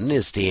origin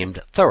is deemed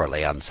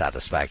thoroughly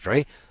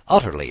unsatisfactory,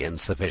 utterly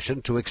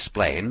insufficient to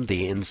explain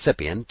the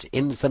incipient,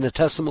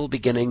 infinitesimal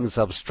beginnings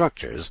of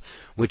structures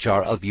which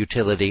are of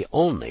utility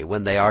only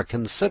when they are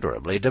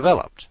considerably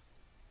developed.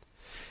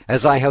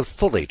 As I have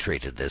fully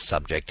treated this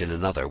subject in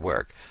another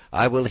work,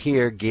 I will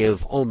here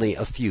give only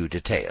a few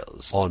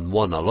details, on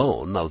one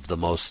alone of the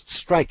most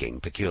striking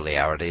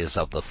peculiarities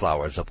of the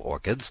flowers of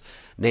orchids,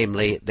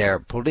 namely their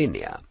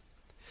pollinia.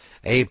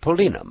 A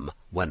pollinum,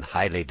 when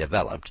highly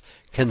developed,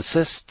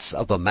 consists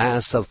of a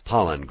mass of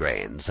pollen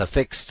grains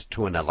affixed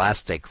to an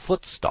elastic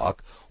footstalk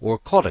or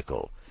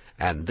caudicle,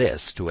 and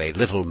this to a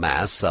little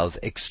mass of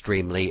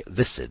extremely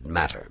viscid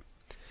matter.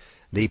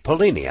 The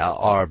pollinia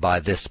are by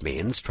this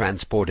means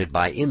transported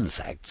by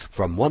insects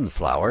from one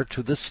flower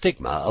to the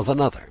stigma of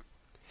another.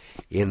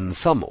 In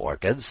some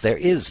orchids there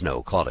is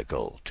no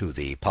caudicle to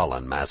the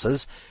pollen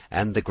masses,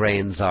 and the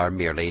grains are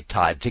merely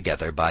tied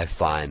together by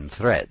fine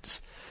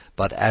threads.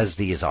 But as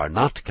these are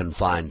not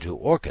confined to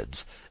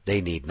orchids,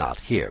 they need not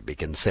here be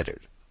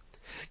considered.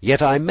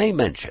 Yet I may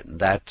mention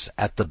that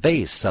at the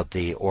base of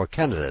the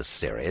Orchidus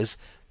series,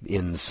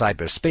 in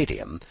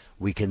Cyberspatium,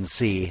 we can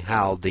see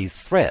how the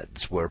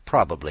threads were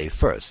probably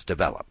first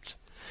developed.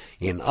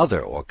 In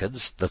other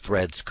orchids the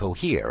threads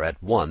cohere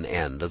at one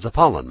end of the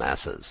pollen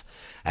masses,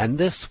 and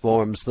this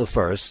forms the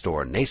first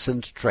or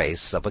nascent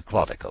trace of a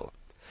claudicle.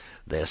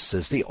 This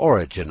is the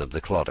origin of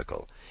the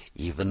claudicle.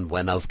 Even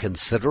when of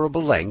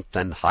considerable length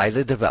and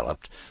highly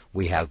developed,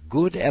 we have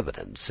good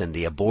evidence in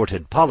the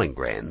aborted pollen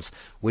grains,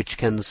 which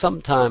can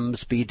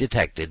sometimes be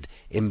detected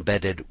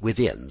embedded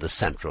within the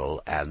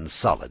central and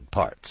solid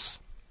parts.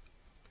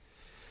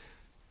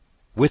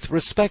 With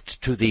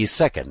respect to the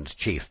second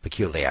chief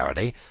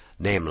peculiarity,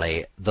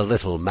 namely the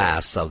little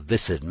mass of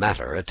viscid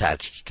matter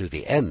attached to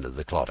the end of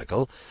the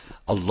claudicle,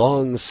 a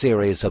long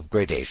series of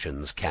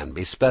gradations can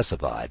be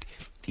specified,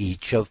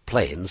 each of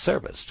plain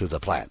service to the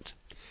plant.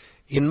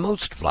 In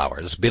most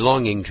flowers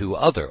belonging to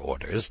other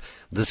orders,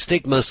 the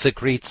stigma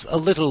secretes a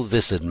little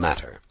viscid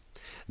matter.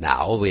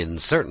 Now, in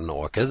certain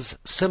orchids,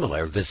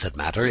 similar viscid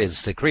matter is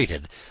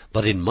secreted,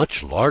 but in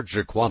much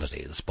larger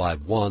quantities, by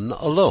one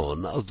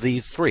alone of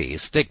the three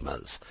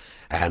stigmas,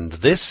 and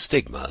this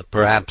stigma,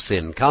 perhaps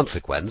in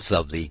consequence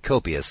of the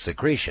copious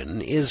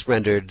secretion, is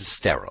rendered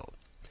sterile.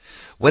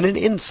 When an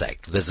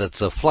insect visits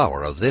a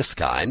flower of this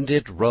kind,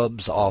 it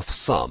rubs off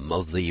some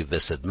of the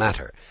viscid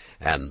matter,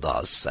 and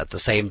thus at the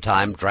same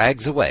time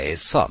drags away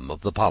some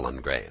of the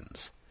pollen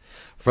grains.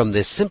 From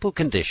this simple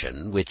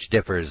condition, which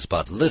differs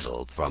but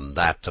little from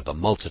that of a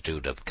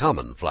multitude of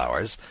common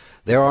flowers,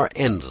 there are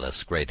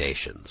endless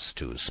gradations,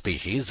 to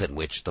species in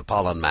which the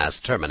pollen mass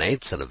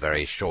terminates in a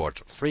very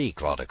short free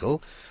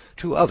claudicle,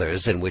 to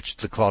others in which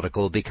the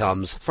claudicle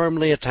becomes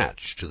firmly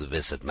attached to the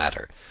viscid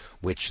matter,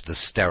 which the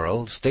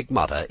sterile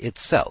stigmata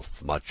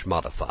itself much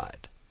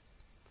modified.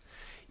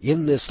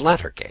 In this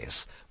latter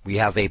case we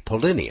have a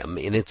pollinium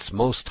in its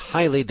most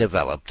highly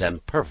developed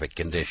and perfect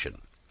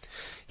condition.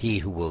 He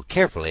who will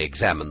carefully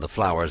examine the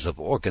flowers of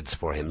orchids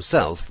for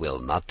himself will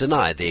not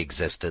deny the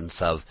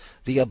existence of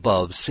the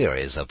above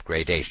series of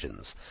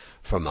gradations,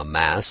 from a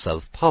mass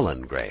of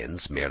pollen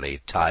grains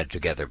merely tied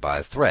together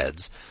by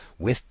threads,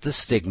 with the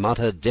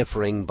stigmata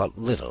differing but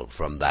little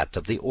from that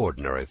of the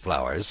ordinary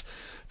flowers,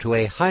 to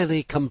a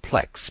highly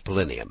complex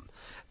pollinium,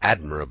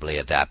 admirably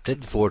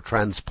adapted for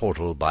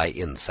transportal by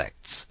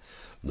insects.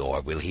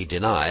 Nor will he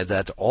deny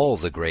that all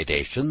the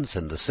gradations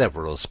in the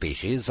several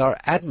species are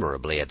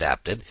admirably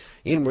adapted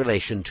in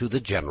relation to the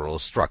general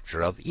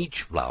structure of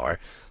each flower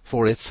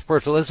for its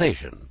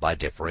fertilization by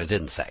different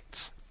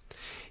insects.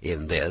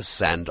 In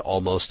this and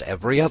almost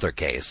every other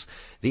case,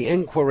 the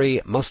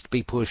enquiry must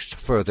be pushed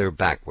further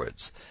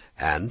backwards,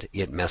 and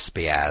it must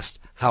be asked,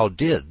 how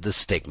did the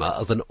stigma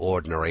of an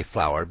ordinary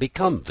flower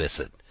become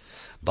viscid?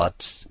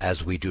 But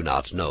as we do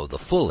not know the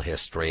full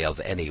history of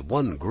any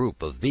one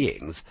group of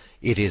beings,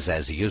 it is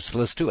as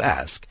useless to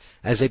ask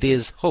as it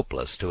is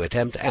hopeless to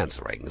attempt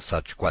answering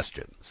such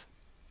questions.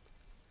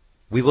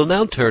 We will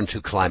now turn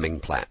to climbing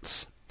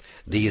plants.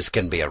 These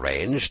can be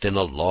arranged in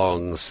a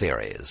long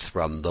series,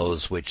 from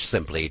those which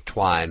simply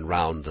twine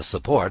round the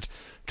support,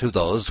 to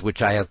those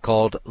which I have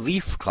called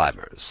leaf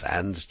climbers,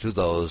 and to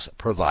those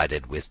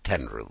provided with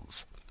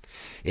tendrils.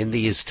 In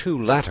these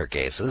two latter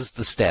cases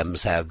the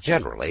stems have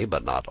generally,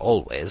 but not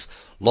always,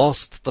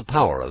 lost the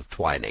power of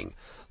twining,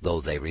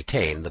 though they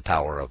retain the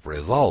power of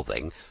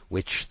revolving,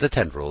 which the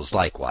tendrils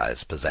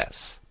likewise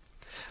possess.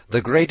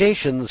 The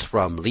gradations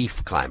from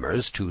leaf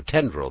climbers to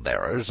tendril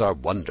bearers are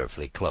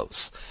wonderfully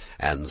close,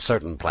 and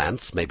certain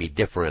plants may be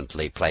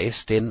differently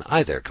placed in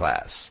either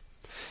class.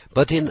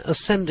 But in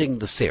ascending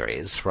the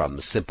series from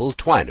simple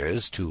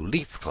twiners to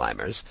leaf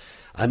climbers,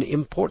 an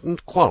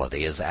important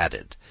quality is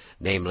added,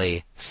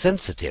 namely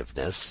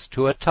sensitiveness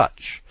to a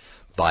touch,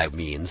 by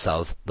means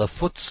of the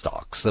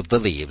footstalks of the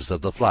leaves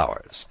of the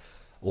flowers,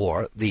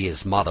 or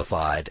these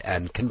modified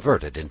and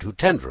converted into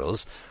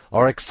tendrils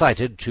are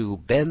excited to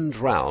bend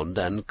round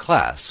and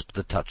clasp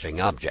the touching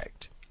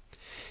object.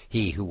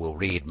 He who will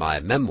read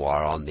my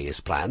memoir on these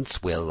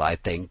plants will, I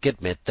think,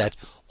 admit that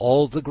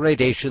all the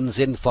gradations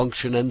in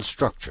function and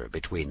structure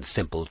between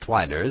simple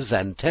twiners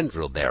and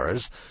tendril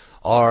bearers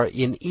are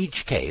in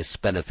each case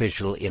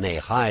beneficial in a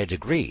high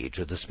degree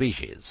to the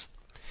species.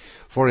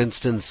 For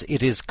instance,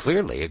 it is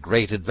clearly a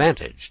great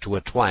advantage to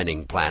a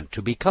twining plant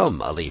to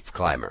become a leaf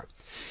climber,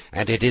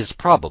 and it is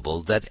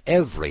probable that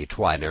every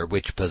twiner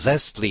which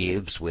possessed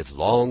leaves with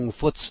long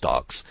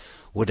footstalks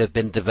would have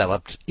been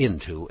developed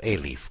into a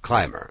leaf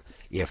climber,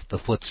 if the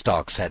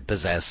footstalks had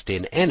possessed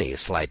in any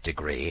slight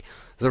degree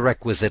the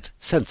requisite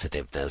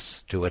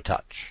sensitiveness to a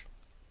touch.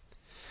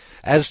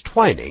 As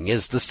twining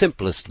is the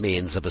simplest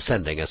means of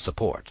ascending a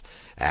support,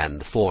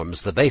 and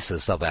forms the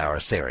basis of our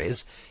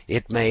series,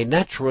 it may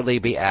naturally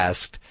be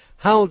asked,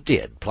 how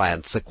did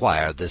plants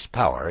acquire this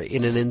power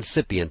in an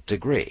incipient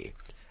degree,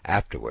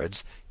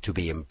 afterwards to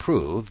be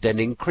improved and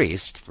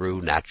increased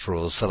through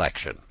natural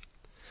selection?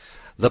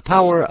 The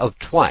power of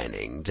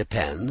twining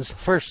depends,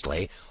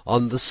 firstly,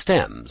 on the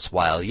stems,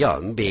 while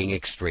young, being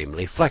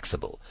extremely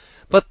flexible,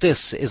 but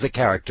this is a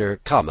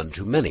character common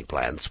to many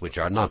plants which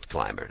are not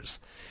climbers;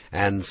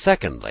 and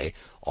secondly,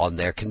 on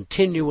their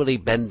continually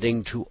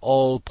bending to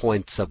all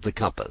points of the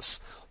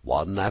compass,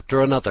 one after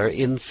another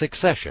in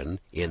succession,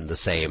 in the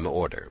same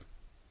order.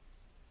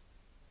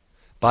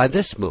 By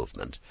this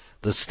movement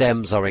the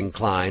stems are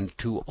inclined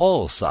to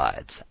all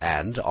sides,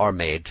 and are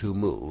made to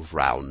move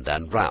round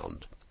and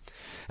round.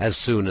 As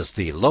soon as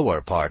the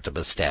lower part of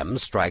a stem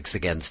strikes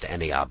against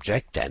any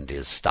object and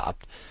is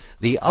stopped,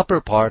 the upper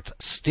part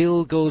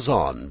still goes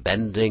on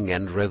bending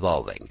and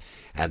revolving,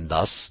 and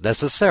thus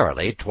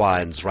necessarily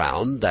twines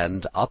round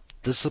and up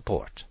the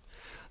support.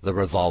 The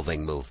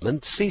revolving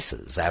movement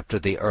ceases after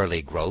the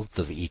early growth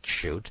of each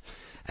shoot.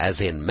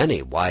 As in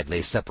many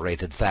widely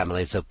separated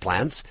families of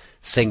plants,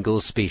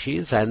 single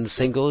species and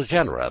single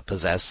genera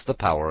possess the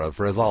power of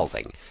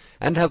revolving,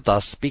 and have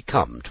thus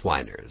become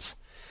twiners.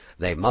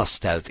 They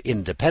must have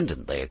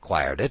independently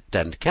acquired it,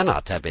 and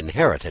cannot have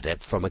inherited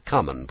it from a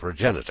common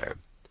progenitor.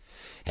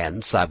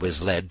 Hence I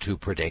was led to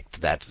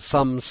predict that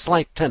some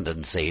slight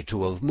tendency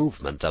to a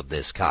movement of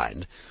this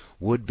kind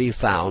would be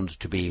found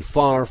to be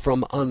far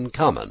from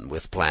uncommon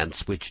with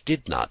plants which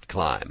did not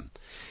climb,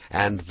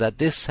 and that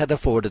this had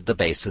afforded the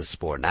basis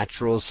for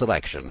natural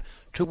selection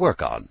to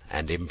work on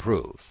and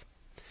improve.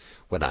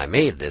 When I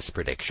made this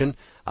prediction,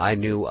 I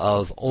knew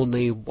of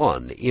only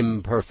one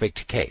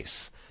imperfect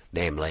case,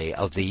 namely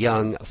of the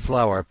young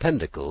flower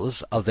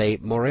peduncles of a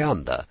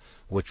Moraenda,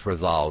 which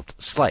revolved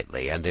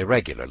slightly and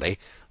irregularly,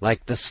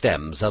 like the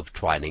stems of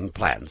twining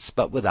plants,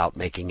 but without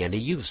making any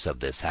use of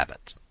this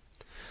habit.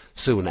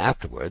 Soon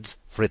afterwards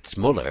Fritz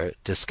Müller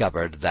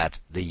discovered that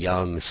the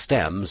young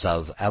stems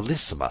of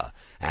Alissima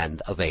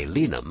and of a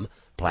Linum,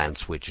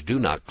 plants which do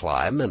not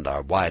climb and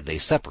are widely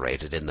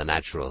separated in the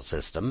natural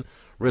system,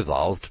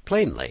 revolved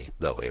plainly,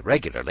 though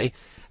irregularly,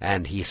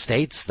 and he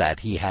states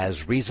that he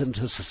has reason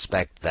to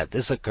suspect that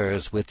this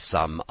occurs with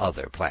some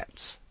other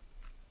plants.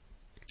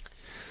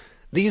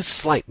 These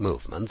slight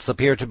movements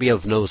appear to be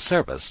of no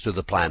service to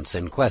the plants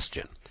in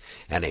question.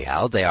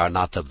 Anyhow, they are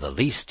not of the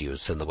least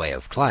use in the way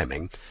of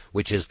climbing,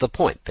 which is the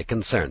point that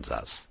concerns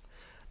us.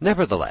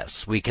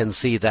 Nevertheless, we can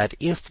see that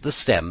if the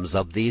stems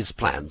of these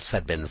plants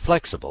had been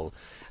flexible,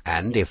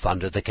 and if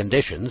under the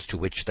conditions to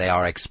which they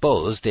are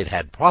exposed it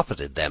had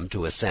profited them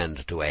to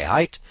ascend to a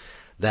height,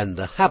 then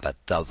the habit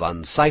of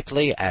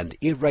unsightly and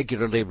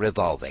irregularly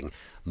revolving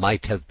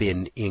might have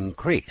been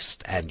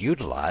increased and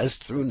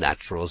utilized through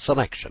natural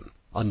selection,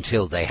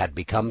 until they had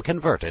become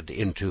converted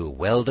into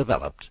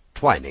well-developed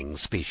twining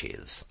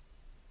species.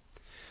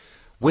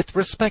 With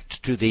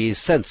respect to the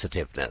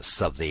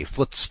sensitiveness of the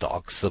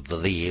footstalks of the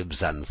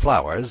leaves and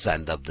flowers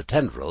and of the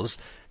tendrils,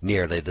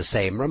 nearly the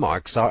same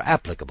remarks are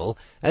applicable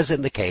as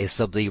in the case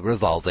of the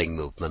revolving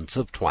movements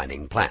of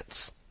twining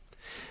plants.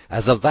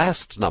 As a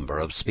vast number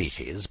of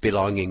species,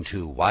 belonging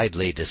to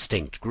widely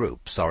distinct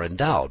groups, are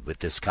endowed with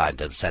this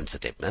kind of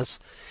sensitiveness,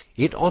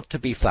 it ought to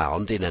be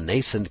found in a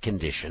nascent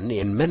condition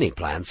in many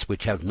plants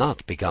which have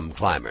not become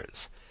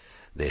climbers.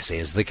 This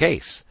is the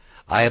case.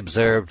 I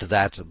observed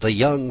that the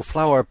young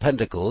flower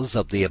peduncles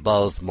of the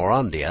above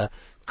Moraenda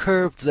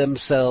curved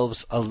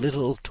themselves a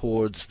little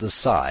towards the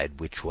side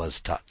which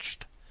was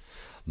touched.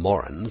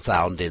 Morin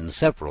found in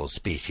several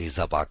species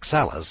of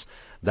Oxalis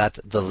that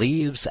the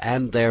leaves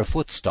and their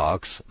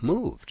footstalks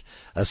moved,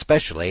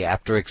 especially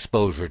after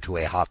exposure to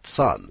a hot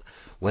sun,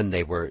 when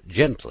they were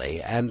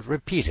gently and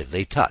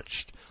repeatedly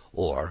touched,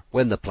 or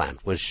when the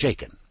plant was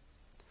shaken.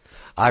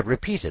 I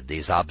repeated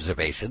these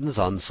observations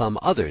on some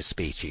other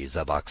species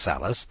of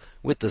Oxalis,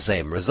 with the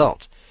same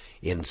result.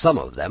 In some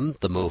of them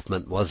the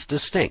movement was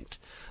distinct,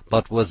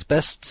 but was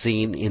best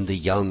seen in the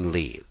young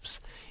leaves.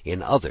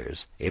 In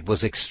others it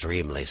was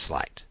extremely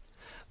slight.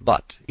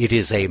 But it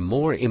is a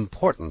more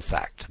important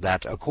fact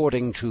that,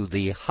 according to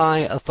the high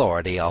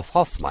authority of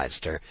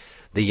Hofmeister,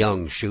 the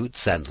young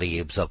shoots and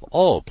leaves of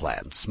all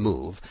plants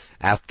move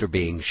after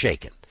being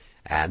shaken,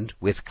 and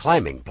with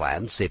climbing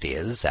plants it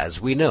is,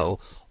 as we know,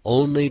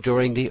 only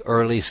during the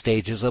early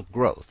stages of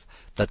growth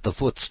that the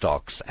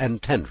footstalks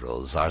and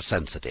tendrils are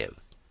sensitive.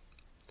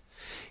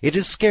 It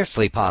is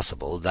scarcely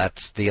possible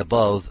that the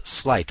above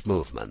slight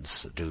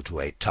movements, due to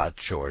a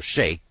touch or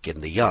shake in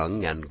the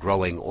young and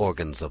growing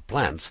organs of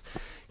plants,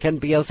 can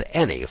be of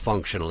any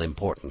functional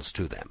importance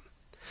to them.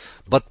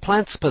 But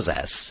plants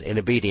possess, in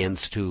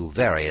obedience to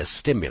various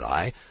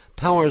stimuli,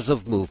 powers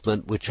of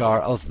movement which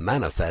are of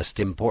manifest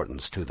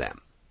importance to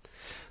them.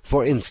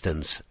 For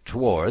instance,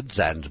 towards,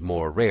 and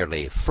more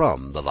rarely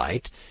from the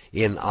light,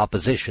 in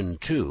opposition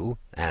to,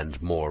 and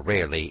more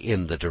rarely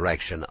in the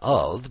direction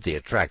of, the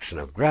attraction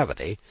of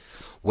gravity,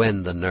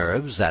 when the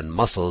nerves and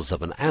muscles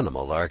of an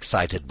animal are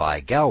excited by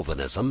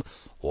galvanism,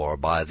 or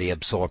by the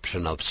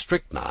absorption of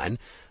strychnine,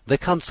 the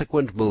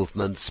consequent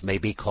movements may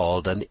be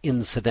called an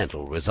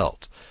incidental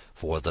result,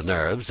 for the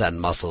nerves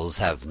and muscles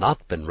have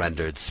not been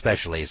rendered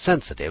specially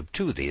sensitive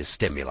to these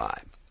stimuli.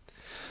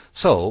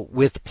 So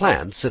with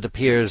plants it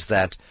appears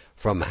that,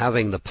 from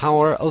having the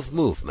power of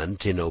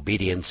movement in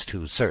obedience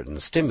to certain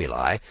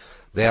stimuli,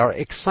 they are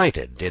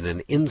excited in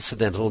an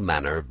incidental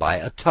manner by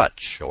a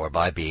touch or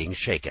by being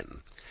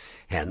shaken.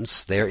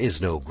 Hence there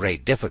is no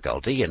great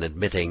difficulty in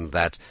admitting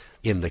that,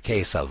 in the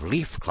case of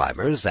leaf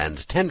climbers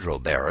and tendril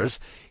bearers,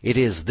 it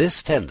is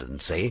this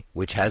tendency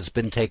which has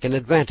been taken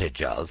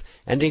advantage of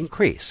and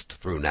increased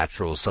through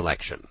natural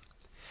selection.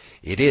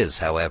 It is,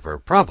 however,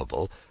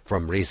 probable,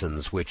 from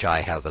reasons which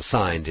I have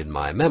assigned in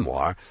my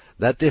memoir,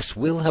 that this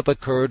will have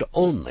occurred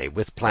only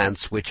with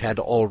plants which had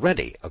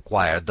already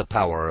acquired the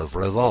power of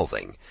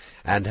revolving,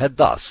 and had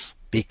thus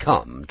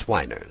become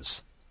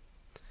twiners.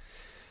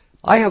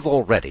 I have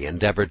already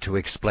endeavoured to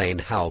explain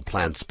how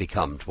plants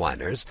become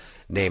twiners,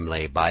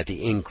 namely by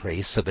the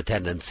increase of a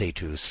tendency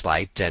to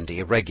slight and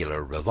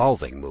irregular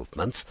revolving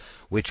movements,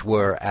 which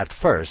were at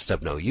first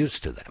of no use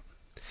to them.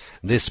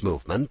 This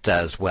movement,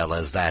 as well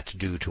as that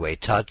due to a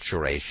touch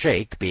or a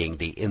shake being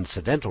the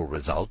incidental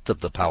result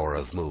of the power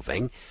of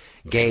moving,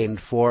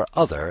 gained for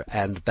other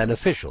and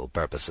beneficial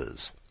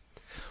purposes.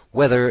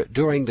 Whether,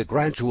 during the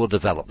gradual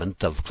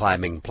development of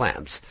climbing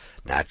plants,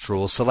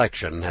 natural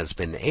selection has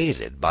been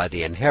aided by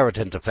the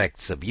inherent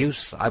effects of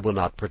use, I will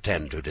not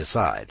pretend to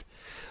decide.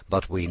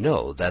 But we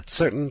know that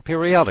certain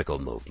periodical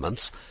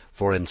movements,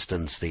 for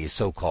instance the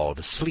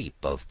so-called sleep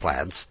of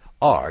plants,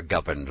 are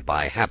governed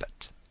by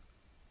habit.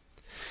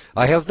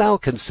 I have now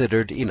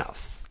considered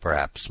enough,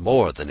 perhaps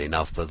more than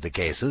enough, of the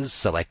cases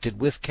selected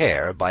with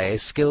care by a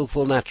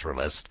skilful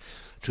naturalist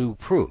to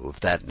prove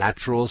that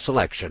natural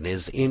selection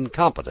is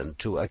incompetent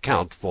to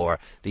account for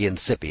the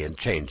incipient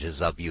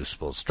changes of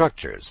useful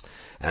structures,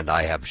 and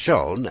I have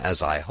shown,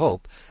 as I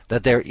hope,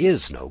 that there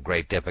is no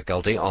great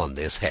difficulty on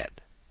this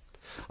head.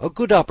 A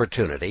good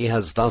opportunity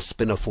has thus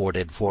been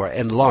afforded for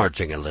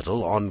enlarging a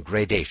little on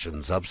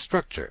gradations of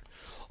structure,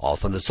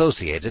 often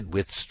associated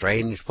with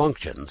strange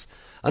functions,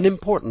 an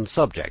important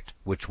subject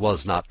which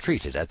was not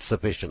treated at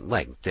sufficient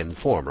length in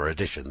former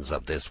editions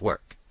of this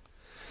work.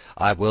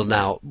 I will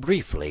now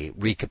briefly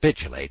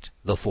recapitulate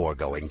the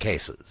foregoing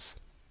cases.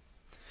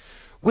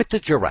 With the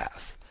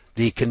giraffe,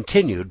 the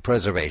continued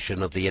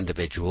preservation of the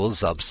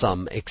individuals of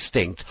some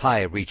extinct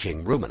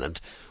high-reaching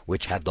ruminant,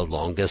 which had the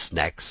longest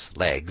necks,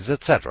 legs,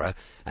 etc.,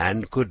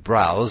 and could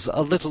browse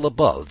a little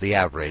above the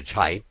average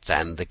height,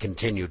 and the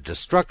continued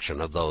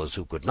destruction of those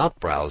who could not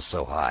browse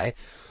so high,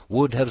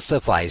 would have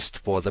sufficed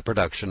for the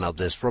production of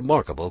this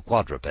remarkable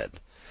quadruped.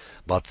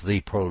 But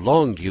the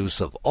prolonged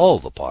use of all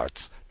the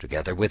parts,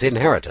 together with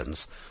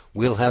inheritance,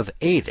 will have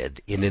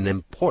aided in an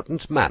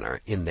important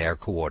manner in their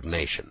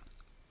coordination.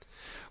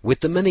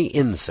 With the many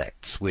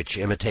insects which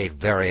imitate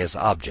various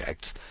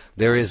objects,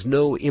 there is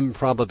no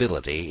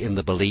improbability in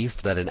the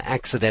belief that an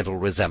accidental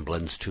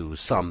resemblance to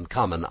some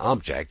common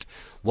object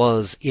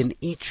was in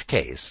each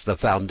case the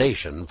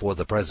foundation for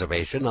the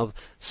preservation of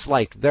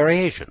slight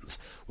variations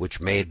which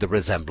made the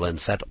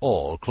resemblance at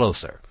all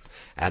closer,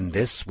 and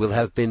this will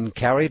have been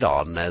carried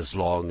on as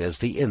long as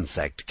the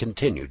insect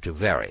continued to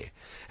vary,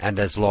 and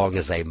as long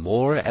as a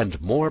more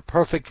and more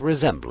perfect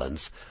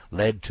resemblance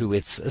led to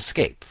its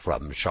escape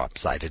from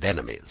sharp-sighted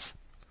enemies.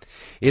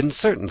 In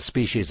certain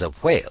species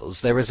of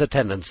whales there is a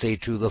tendency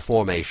to the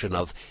formation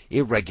of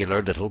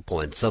irregular little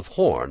points of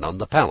horn on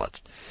the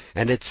palate,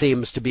 and it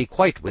seems to be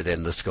quite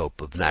within the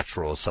scope of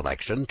natural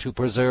selection to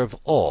preserve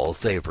all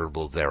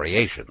favourable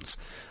variations,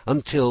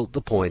 until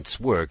the points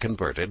were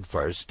converted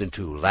first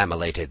into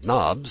lamellated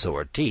knobs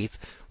or teeth,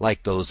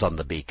 like those on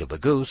the beak of a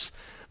goose,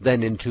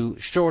 then into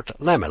short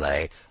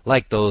lamellae,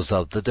 like those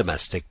of the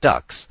domestic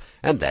ducks,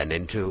 and then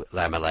into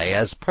lamellae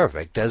as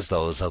perfect as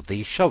those of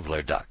the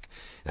shoveler duck,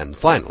 and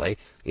finally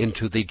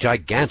into the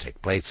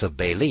gigantic plates of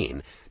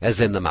baleen, as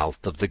in the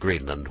mouth of the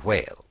Greenland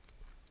whale.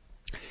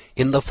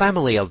 In the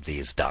family of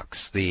these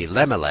ducks, the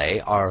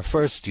lamellae are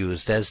first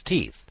used as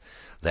teeth,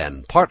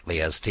 then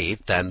partly as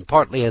teeth and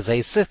partly as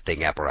a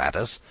sifting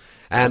apparatus,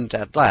 and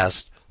at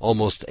last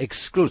almost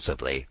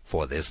exclusively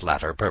for this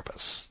latter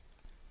purpose.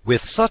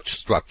 With such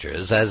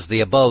structures as the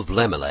above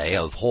lamellae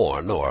of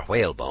horn or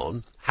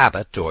whalebone,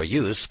 habit or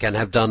use can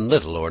have done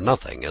little or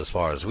nothing, as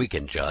far as we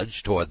can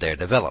judge, toward their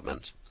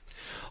development.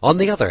 On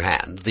the other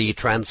hand, the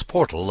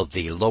transportal of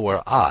the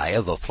lower eye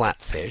of a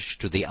flatfish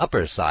to the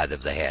upper side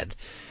of the head,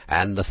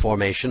 and the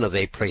formation of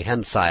a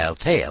prehensile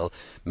tail,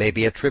 may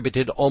be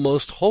attributed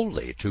almost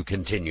wholly to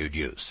continued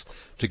use,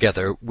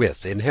 together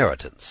with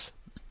inheritance.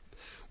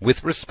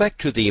 With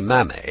respect to the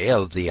mammae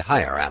of the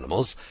higher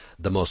animals,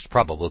 the most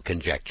probable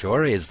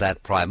conjecture is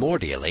that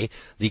primordially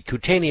the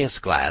cutaneous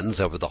glands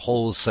over the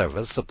whole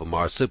surface of the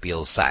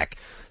marsupial sac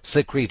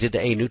secreted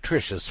a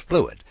nutritious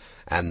fluid,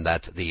 and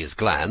that these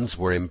glands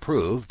were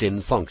improved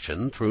in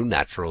function through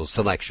natural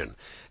selection,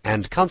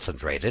 and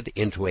concentrated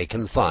into a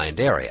confined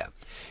area,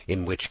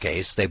 in which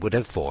case they would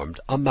have formed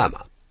a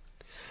mamma.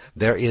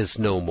 There is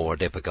no more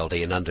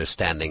difficulty in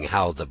understanding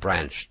how the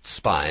branched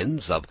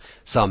spines of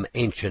some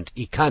ancient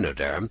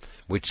echinoderm,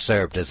 which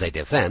served as a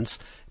defence,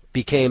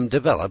 became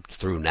developed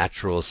through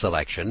natural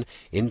selection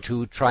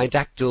into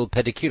tridactyl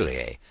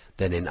pediculae,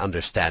 than in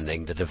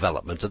understanding the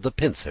development of the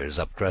pincers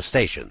of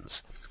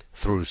crustaceans,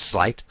 through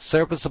slight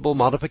serviceable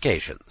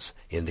modifications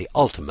in the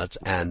ultimate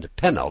and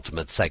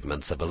penultimate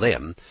segments of a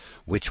limb,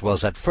 which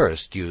was at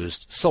first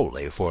used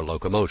solely for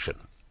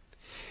locomotion.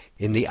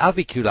 In the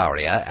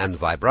avicularia and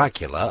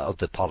vibracula of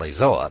the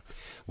Polyzoa,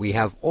 we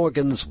have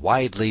organs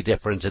widely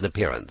different in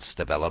appearance,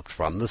 developed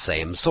from the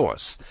same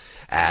source;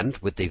 and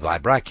with the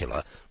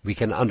vibracula we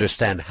can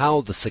understand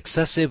how the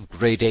successive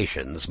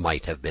gradations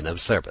might have been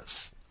of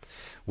service.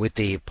 With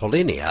the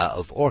pollinia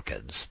of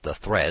orchids, the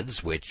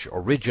threads which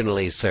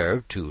originally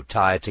served to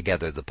tie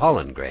together the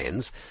pollen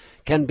grains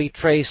can be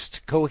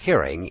traced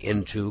cohering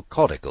into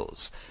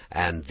cauticles,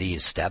 and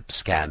these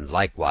steps can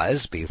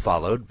likewise be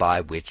followed by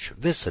which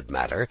viscid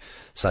matter,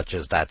 such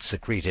as that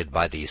secreted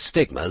by the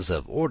stigmas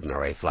of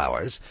ordinary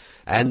flowers,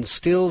 and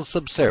still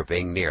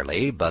subserving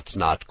nearly but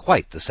not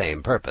quite the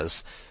same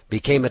purpose,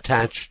 became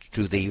attached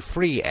to the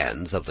free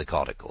ends of the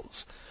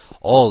cauticles,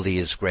 all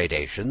these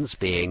gradations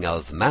being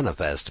of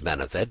manifest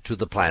benefit to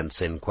the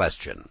plants in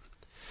question.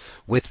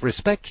 With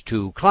respect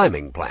to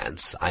climbing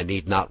plants, I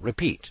need not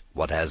repeat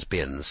what has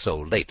been so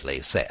lately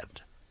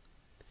said.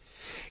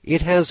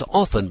 It has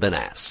often been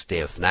asked,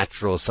 if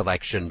natural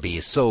selection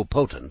be so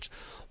potent,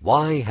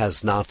 why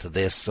has not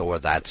this or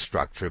that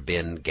structure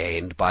been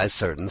gained by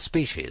certain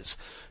species,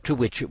 to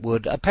which it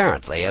would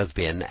apparently have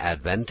been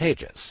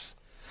advantageous?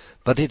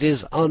 But it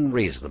is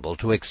unreasonable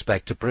to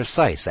expect a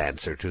precise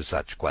answer to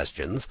such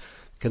questions,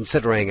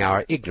 considering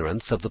our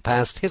ignorance of the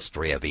past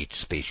history of each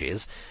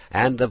species,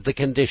 and of the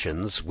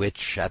conditions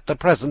which at the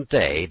present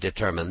day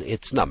determine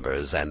its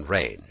numbers and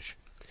range.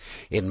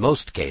 In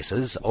most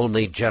cases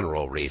only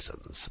general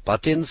reasons,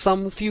 but in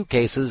some few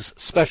cases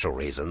special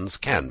reasons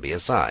can be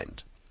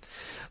assigned.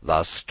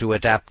 Thus, to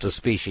adapt a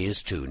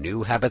species to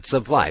new habits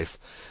of life,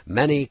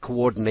 many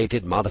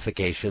coordinated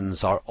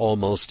modifications are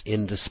almost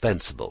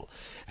indispensable,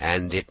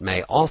 and it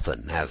may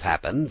often have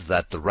happened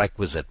that the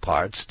requisite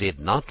parts did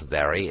not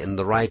vary in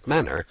the right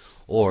manner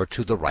or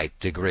to the right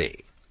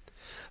degree.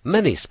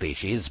 Many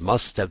species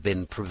must have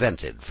been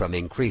prevented from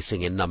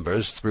increasing in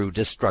numbers through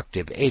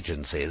destructive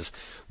agencies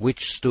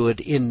which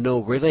stood in no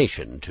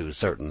relation to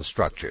certain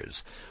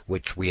structures,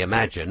 which we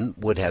imagine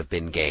would have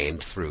been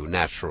gained through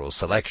natural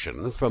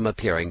selection from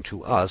appearing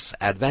to us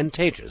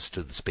advantageous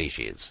to the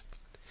species.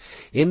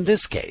 In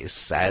this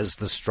case, as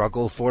the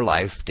struggle for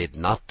life did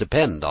not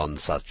depend on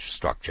such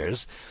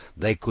structures,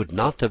 they could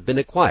not have been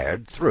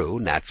acquired through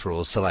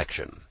natural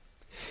selection.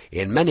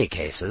 In many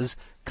cases,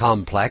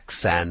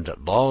 complex and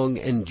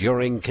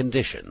long-enduring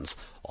conditions,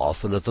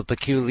 often of a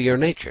peculiar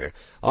nature,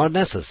 are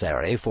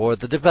necessary for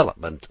the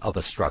development of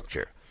a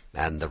structure,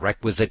 and the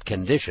requisite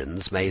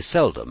conditions may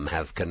seldom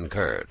have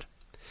concurred.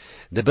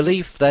 The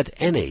belief that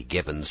any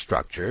given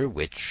structure,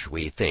 which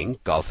we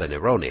think, often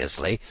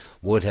erroneously,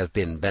 would have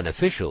been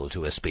beneficial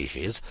to a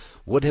species,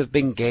 would have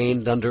been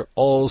gained under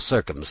all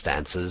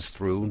circumstances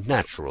through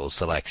natural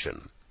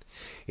selection.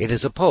 It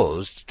is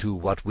opposed to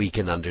what we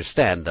can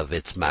understand of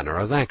its manner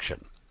of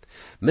action.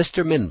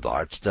 Mr.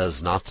 Mivart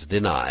does not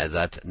deny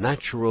that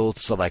natural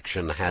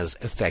selection has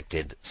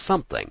effected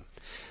something,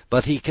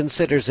 but he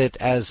considers it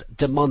as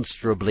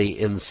demonstrably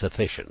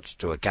insufficient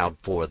to account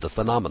for the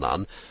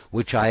phenomenon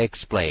which I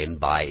explain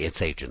by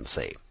its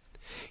agency.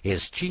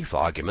 His chief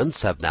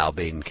arguments have now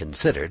been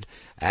considered,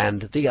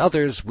 and the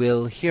others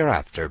will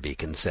hereafter be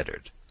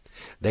considered.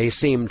 They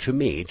seem to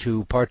me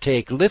to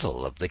partake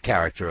little of the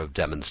character of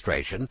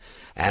demonstration,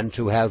 and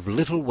to have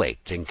little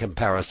weight in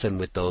comparison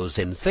with those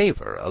in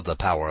favour of the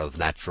power of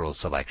natural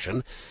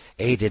selection,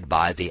 aided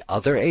by the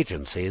other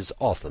agencies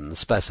often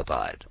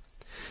specified.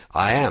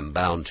 I am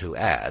bound to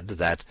add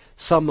that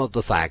some of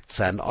the facts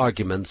and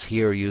arguments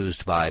here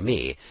used by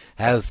me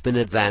have been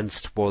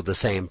advanced for the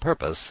same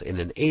purpose in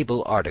an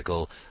able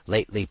article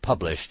lately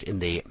published in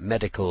the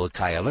Medical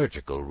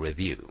Chirurgical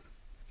Review.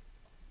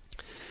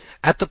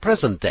 At the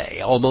present day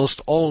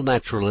almost all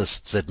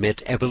naturalists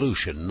admit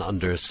evolution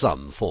under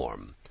some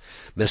form.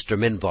 Mr.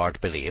 Mivart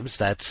believes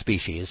that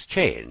species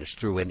change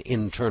through an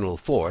internal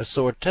force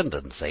or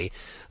tendency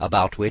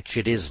about which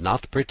it is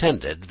not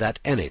pretended that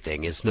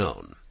anything is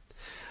known.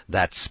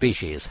 That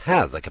species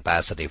have a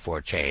capacity for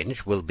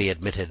change will be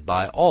admitted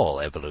by all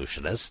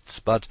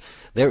evolutionists, but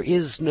there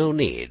is no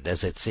need,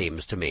 as it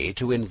seems to me,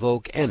 to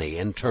invoke any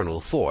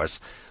internal force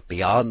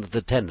beyond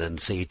the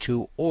tendency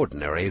to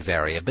ordinary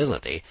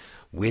variability,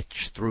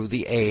 which, through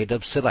the aid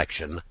of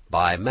selection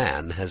by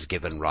man, has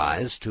given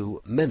rise to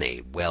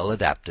many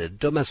well-adapted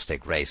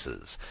domestic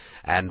races,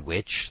 and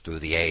which, through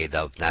the aid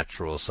of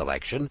natural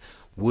selection,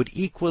 would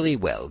equally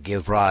well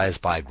give rise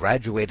by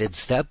graduated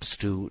steps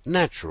to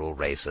natural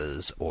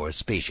races or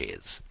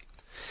species.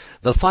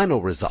 The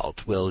final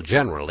result will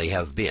generally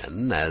have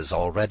been, as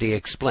already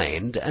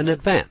explained, an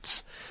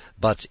advance,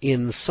 but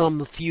in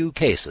some few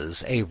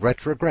cases a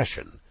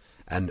retrogression,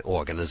 an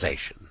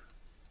organization.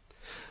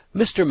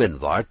 Mr.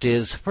 Mivart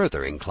is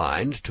further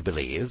inclined to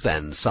believe,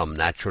 and some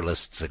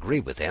naturalists agree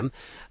with him,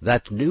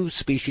 that new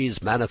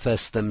species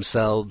manifest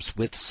themselves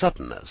with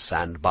suddenness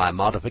and by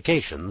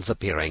modifications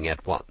appearing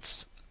at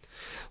once.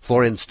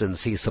 For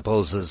instance, he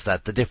supposes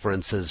that the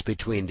differences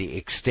between the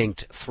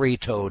extinct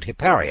three-toed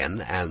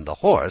hipparion and the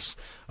horse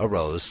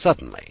arose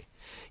suddenly.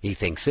 He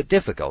thinks it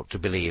difficult to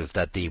believe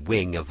that the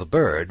wing of a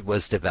bird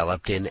was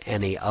developed in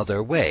any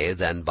other way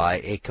than by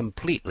a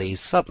completely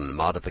sudden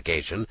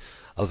modification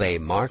of a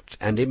marked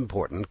and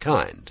important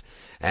kind,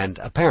 and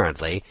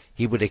apparently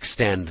he would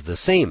extend the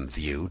same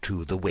view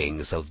to the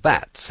wings of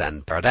bats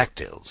and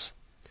pterodactyls.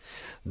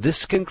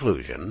 This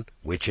conclusion,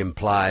 which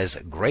implies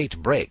great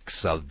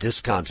breaks of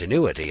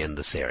discontinuity in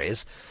the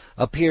series,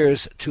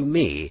 appears to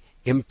me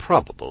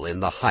improbable in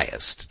the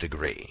highest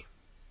degree.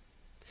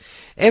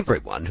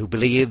 Everyone who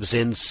believes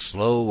in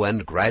slow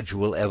and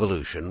gradual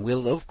evolution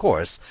will, of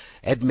course,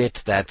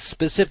 admit that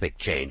specific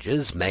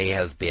changes may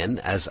have been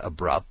as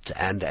abrupt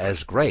and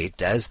as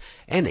great as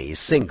any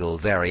single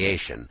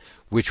variation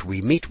which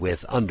we meet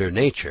with under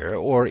nature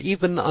or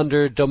even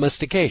under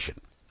domestication.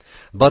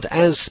 But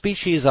as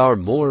species are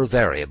more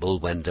variable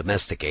when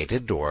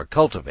domesticated or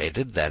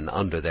cultivated than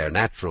under their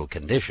natural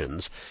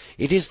conditions,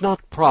 it is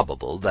not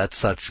probable that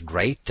such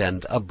great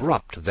and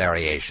abrupt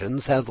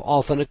variations have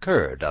often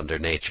occurred under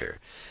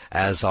nature,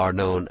 as are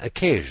known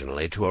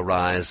occasionally to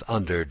arise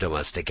under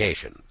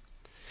domestication.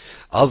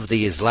 Of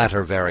these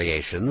latter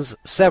variations,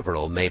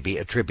 several may be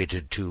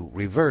attributed to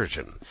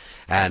reversion,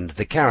 and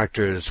the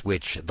characters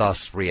which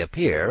thus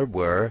reappear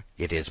were,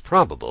 it is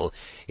probable,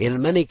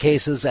 in many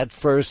cases at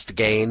first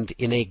gained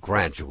in a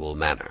gradual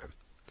manner.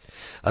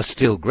 A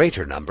still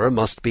greater number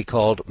must be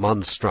called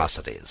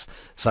monstrosities,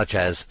 such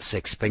as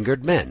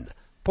six-fingered men,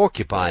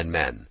 porcupine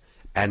men,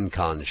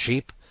 Ancon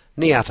sheep,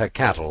 Niata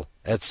cattle,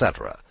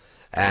 etc.,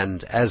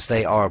 and as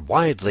they are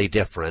widely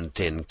different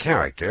in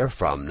character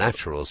from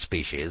natural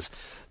species,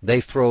 they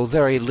throw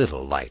very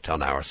little light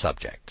on our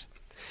subject.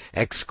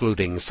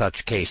 Excluding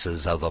such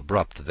cases of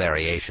abrupt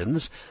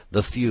variations,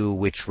 the few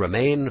which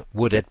remain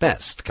would at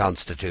best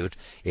constitute,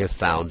 if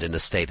found in a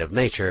state of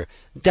nature,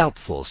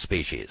 doubtful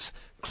species,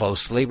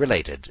 closely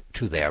related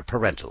to their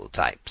parental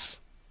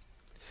types.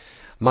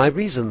 My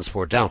reasons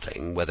for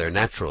doubting whether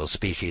natural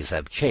species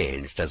have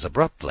changed as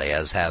abruptly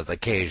as have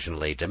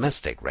occasionally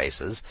domestic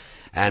races,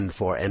 and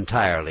for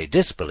entirely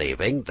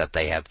disbelieving that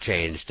they have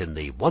changed in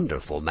the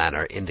wonderful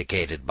manner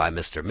indicated by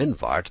Mr.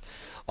 Mivart,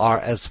 are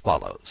as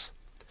follows.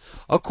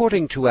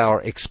 According to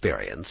our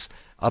experience,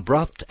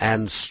 abrupt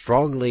and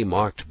strongly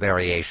marked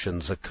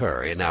variations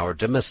occur in our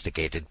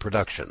domesticated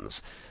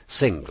productions,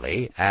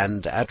 singly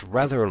and at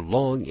rather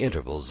long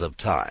intervals of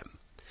time.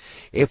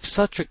 If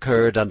such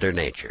occurred under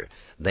nature,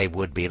 they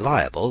would be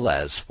liable,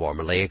 as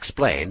formerly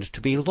explained, to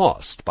be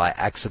lost by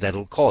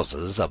accidental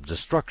causes of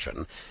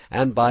destruction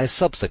and by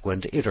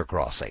subsequent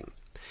intercrossing;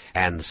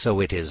 and so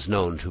it is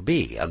known to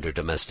be under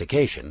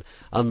domestication,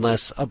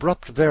 unless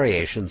abrupt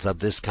variations of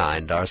this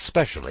kind are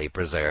specially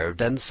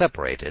preserved and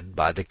separated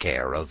by the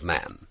care of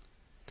man.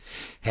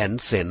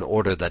 Hence, in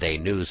order that a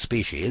new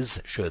species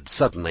should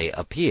suddenly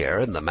appear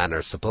in the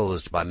manner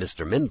supposed by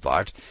Mr.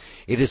 Mivart,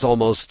 it is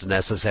almost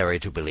necessary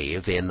to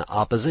believe, in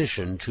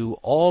opposition to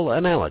all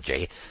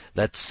analogy,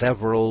 that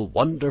several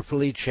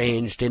wonderfully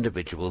changed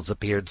individuals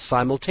appeared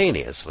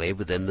simultaneously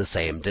within the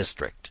same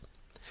district.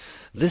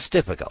 This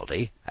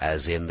difficulty,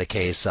 as in the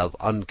case of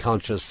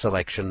unconscious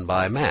selection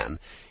by man,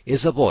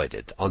 is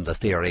avoided on the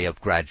theory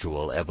of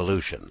gradual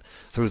evolution,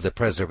 through the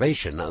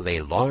preservation of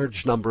a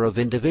large number of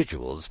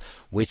individuals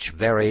which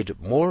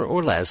varied more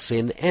or less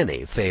in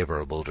any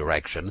favourable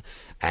direction,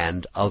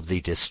 and of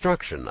the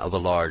destruction of a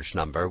large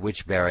number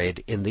which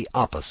varied in the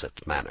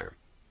opposite manner.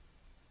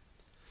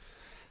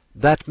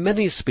 That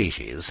many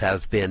species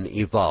have been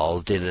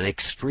evolved in an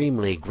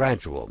extremely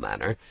gradual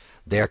manner,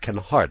 there can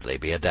hardly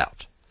be a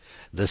doubt.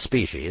 The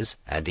species,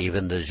 and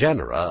even the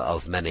genera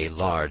of many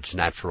large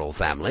natural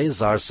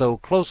families, are so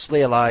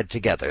closely allied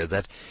together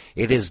that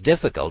it is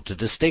difficult to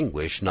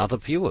distinguish not a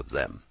few of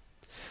them.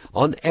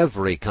 On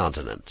every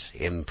continent,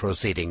 in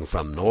proceeding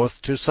from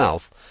north to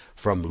south,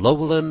 from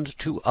lowland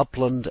to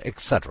upland,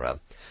 etc.,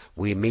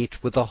 we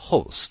meet with a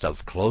host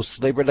of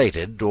closely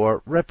related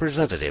or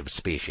representative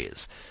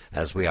species,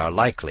 as we are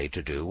likely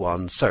to do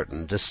on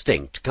certain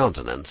distinct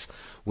continents,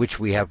 which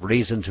we have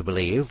reason to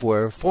believe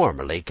were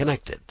formerly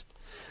connected.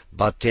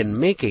 But in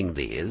making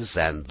these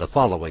and the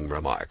following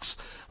remarks,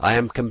 I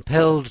am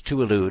compelled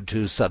to allude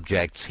to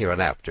subjects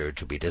hereinafter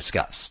to be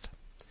discussed.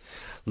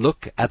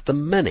 Look at the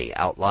many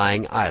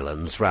outlying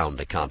islands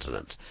round a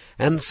continent,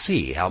 and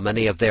see how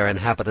many of their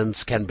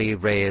inhabitants can be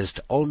raised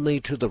only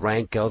to the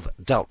rank of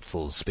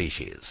doubtful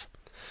species.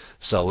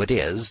 So it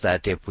is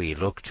that if we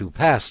look to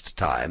past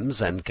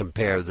times and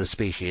compare the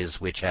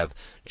species which have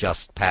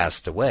just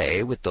passed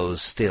away with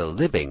those still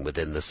living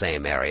within the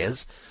same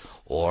areas,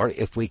 or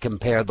if we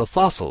compare the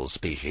fossil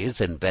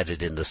species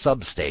embedded in the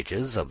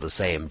substages of the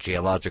same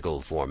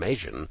geological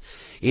formation,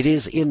 it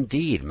is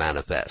indeed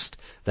manifest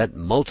that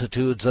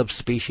multitudes of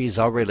species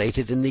are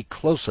related in the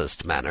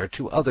closest manner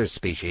to other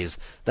species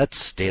that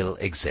still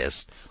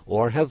exist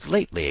or have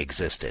lately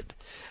existed,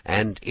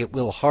 and it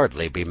will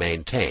hardly be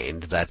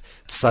maintained that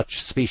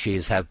such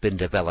species have been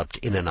developed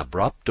in an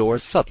abrupt or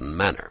sudden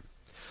manner.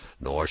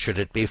 Nor should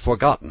it be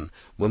forgotten,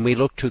 when we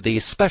look to the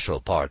special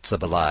parts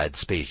of allied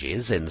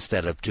species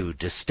instead of to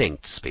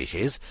distinct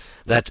species,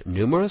 that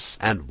numerous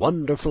and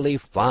wonderfully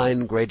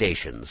fine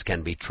gradations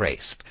can be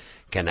traced,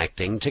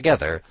 connecting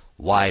together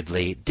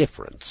widely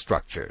different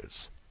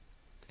structures.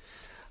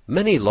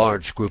 Many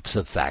large groups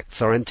of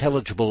facts are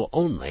intelligible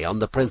only on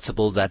the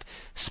principle that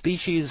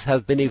species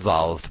have been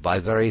evolved by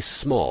very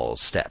small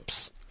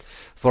steps.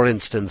 For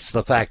instance,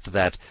 the fact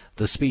that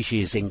the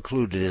species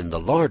included in the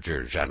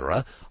larger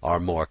genera are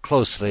more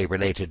closely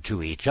related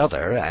to each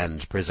other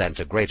and present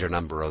a greater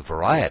number of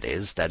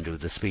varieties than do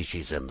the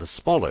species in the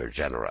smaller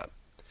genera.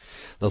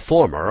 The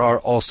former are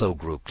also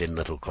grouped in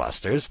little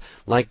clusters,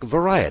 like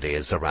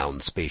varieties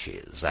around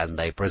species, and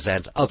they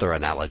present other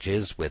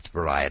analogies with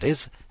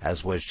varieties,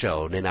 as was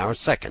shown in our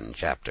second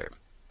chapter.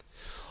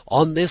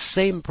 On this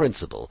same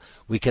principle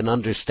we can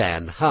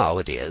understand how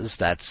it is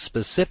that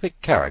specific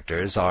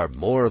characters are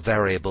more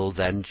variable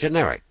than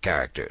generic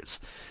characters,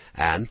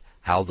 and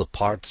how the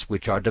parts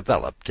which are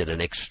developed in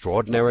an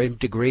extraordinary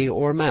degree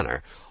or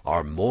manner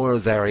are more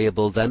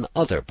variable than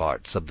other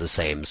parts of the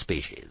same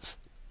species.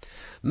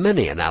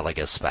 Many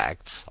analogous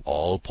facts,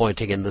 all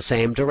pointing in the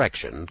same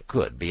direction,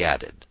 could be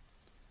added.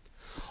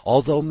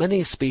 Although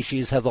many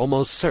species have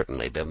almost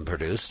certainly been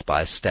produced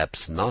by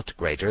steps not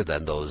greater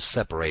than those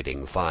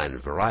separating fine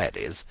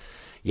varieties,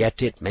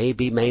 yet it may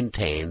be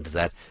maintained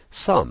that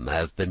some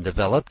have been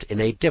developed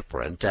in a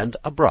different and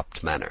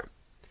abrupt manner.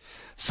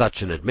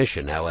 Such an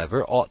admission,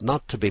 however, ought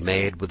not to be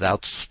made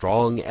without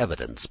strong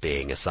evidence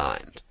being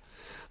assigned.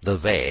 The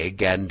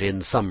vague and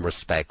in some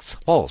respects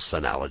false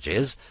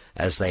analogies,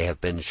 as they have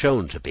been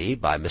shown to be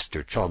by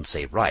Mr.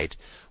 Chauncey Wright,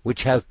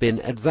 which have been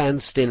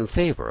advanced in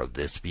favour of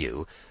this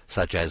view,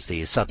 such as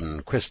the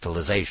sudden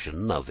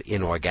crystallization of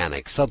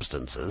inorganic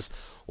substances,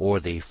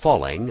 or the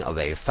falling of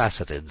a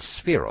faceted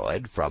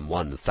spheroid from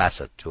one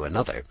facet to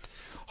another,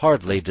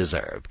 hardly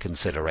deserve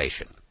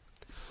consideration.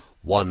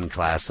 One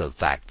class of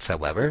facts,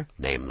 however,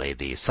 namely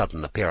the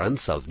sudden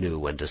appearance of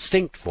new and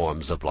distinct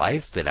forms of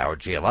life in our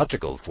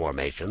geological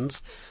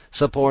formations,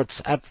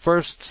 supports at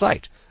first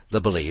sight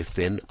the belief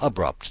in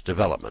abrupt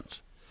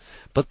development.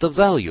 But the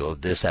value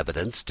of this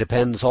evidence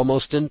depends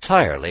almost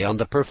entirely on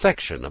the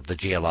perfection of the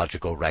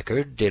geological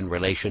record in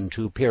relation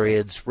to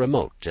periods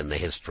remote in the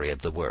history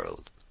of the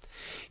world.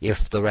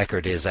 If the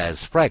record is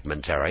as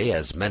fragmentary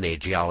as many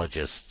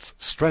geologists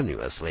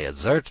strenuously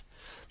assert,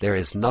 there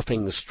is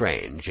nothing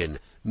strange in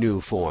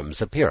new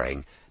forms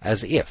appearing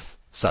as if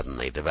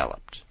suddenly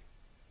developed.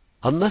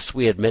 Unless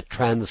we admit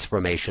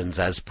transformations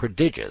as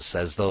prodigious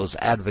as those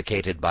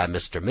advocated by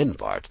Mr.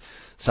 Mivart,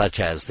 such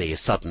as the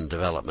sudden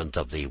development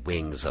of the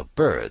wings of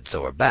birds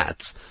or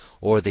bats,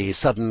 or the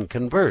sudden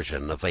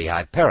conversion of a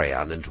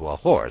Hyperion into a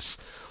horse,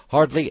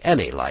 hardly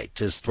any light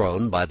is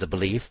thrown by the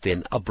belief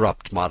in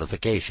abrupt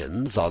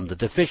modifications on the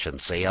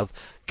deficiency of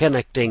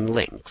connecting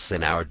links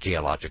in our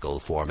geological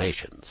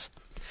formations.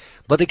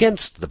 But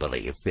against the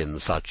belief in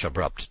such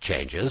abrupt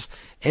changes,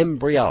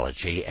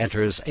 embryology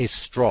enters a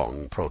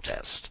strong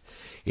protest.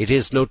 It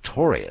is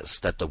notorious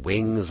that the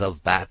wings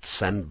of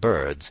bats and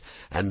birds,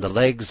 and the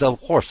legs of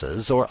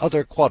horses or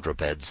other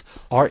quadrupeds,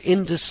 are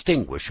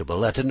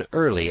indistinguishable at an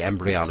early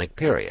embryonic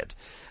period,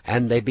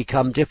 and they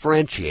become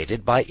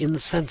differentiated by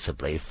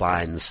insensibly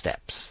fine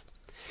steps.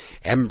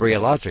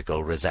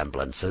 Embryological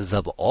resemblances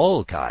of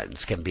all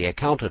kinds can be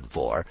accounted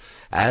for,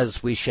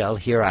 as we shall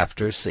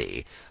hereafter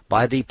see,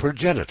 by the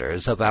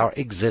progenitors of our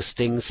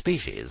existing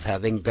species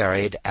having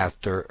varied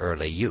after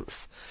early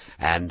youth,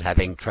 and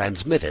having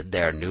transmitted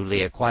their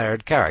newly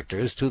acquired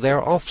characters to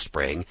their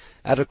offspring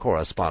at a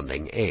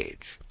corresponding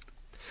age.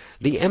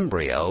 The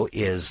embryo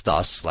is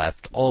thus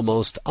left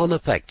almost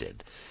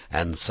unaffected,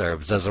 and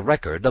serves as a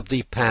record of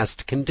the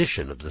past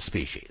condition of the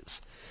species.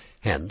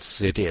 Hence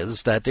it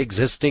is that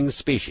existing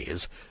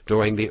species,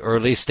 during the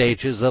early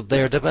stages of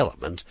their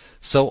development,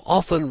 so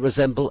often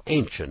resemble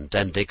ancient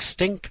and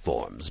extinct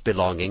forms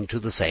belonging to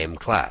the same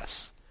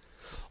class.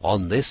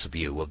 On this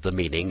view of the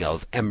meaning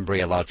of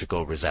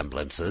embryological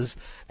resemblances,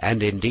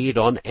 and indeed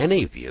on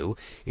any view,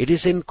 it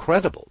is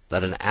incredible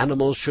that an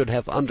animal should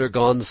have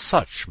undergone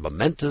such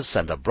momentous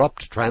and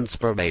abrupt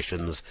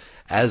transformations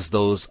as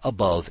those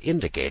above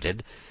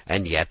indicated,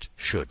 and yet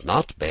should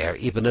not bear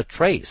even a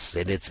trace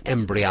in its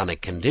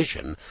embryonic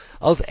condition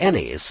of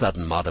any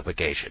sudden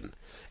modification,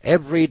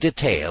 every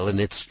detail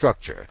in its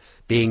structure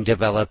being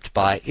developed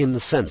by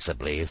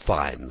insensibly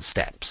fine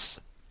steps.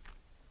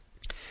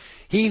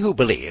 He who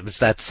believes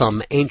that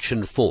some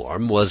ancient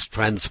form was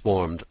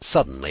transformed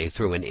suddenly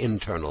through an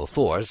internal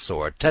force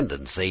or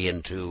tendency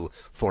into,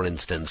 for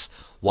instance,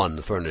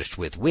 one furnished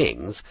with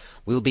wings,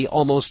 will be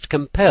almost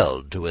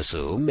compelled to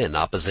assume, in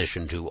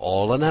opposition to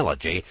all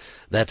analogy,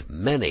 that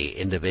many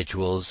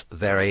individuals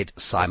varied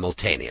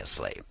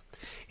simultaneously.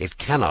 It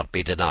cannot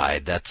be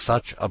denied that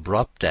such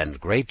abrupt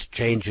and great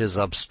changes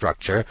of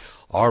structure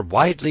are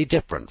widely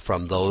different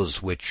from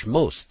those which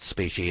most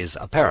species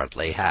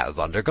apparently have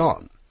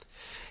undergone.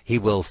 He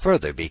will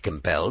further be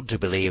compelled to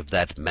believe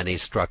that many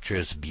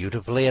structures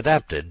beautifully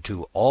adapted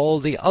to all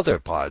the other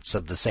parts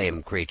of the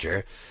same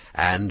creature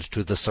and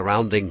to the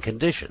surrounding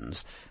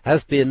conditions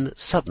have been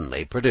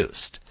suddenly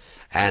produced,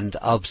 and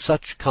of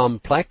such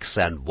complex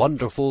and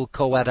wonderful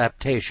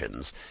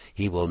co-adaptations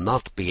he will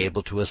not be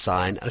able to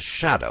assign a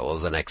shadow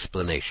of an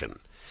explanation.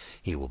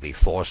 He will be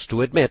forced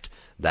to admit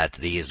that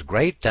these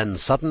great and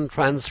sudden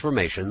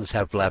transformations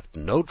have left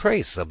no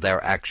trace of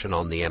their action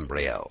on the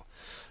embryo.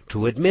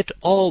 To admit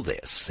all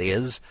this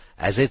is,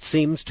 as it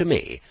seems to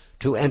me,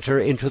 to enter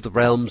into the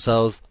realms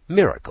of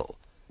miracle,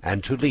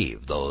 and to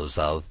leave those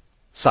of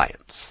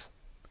science.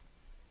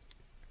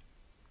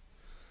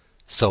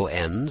 So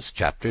ends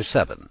Chapter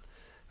 7,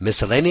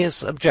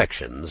 Miscellaneous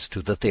Objections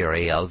to the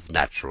Theory of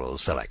Natural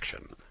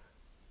Selection.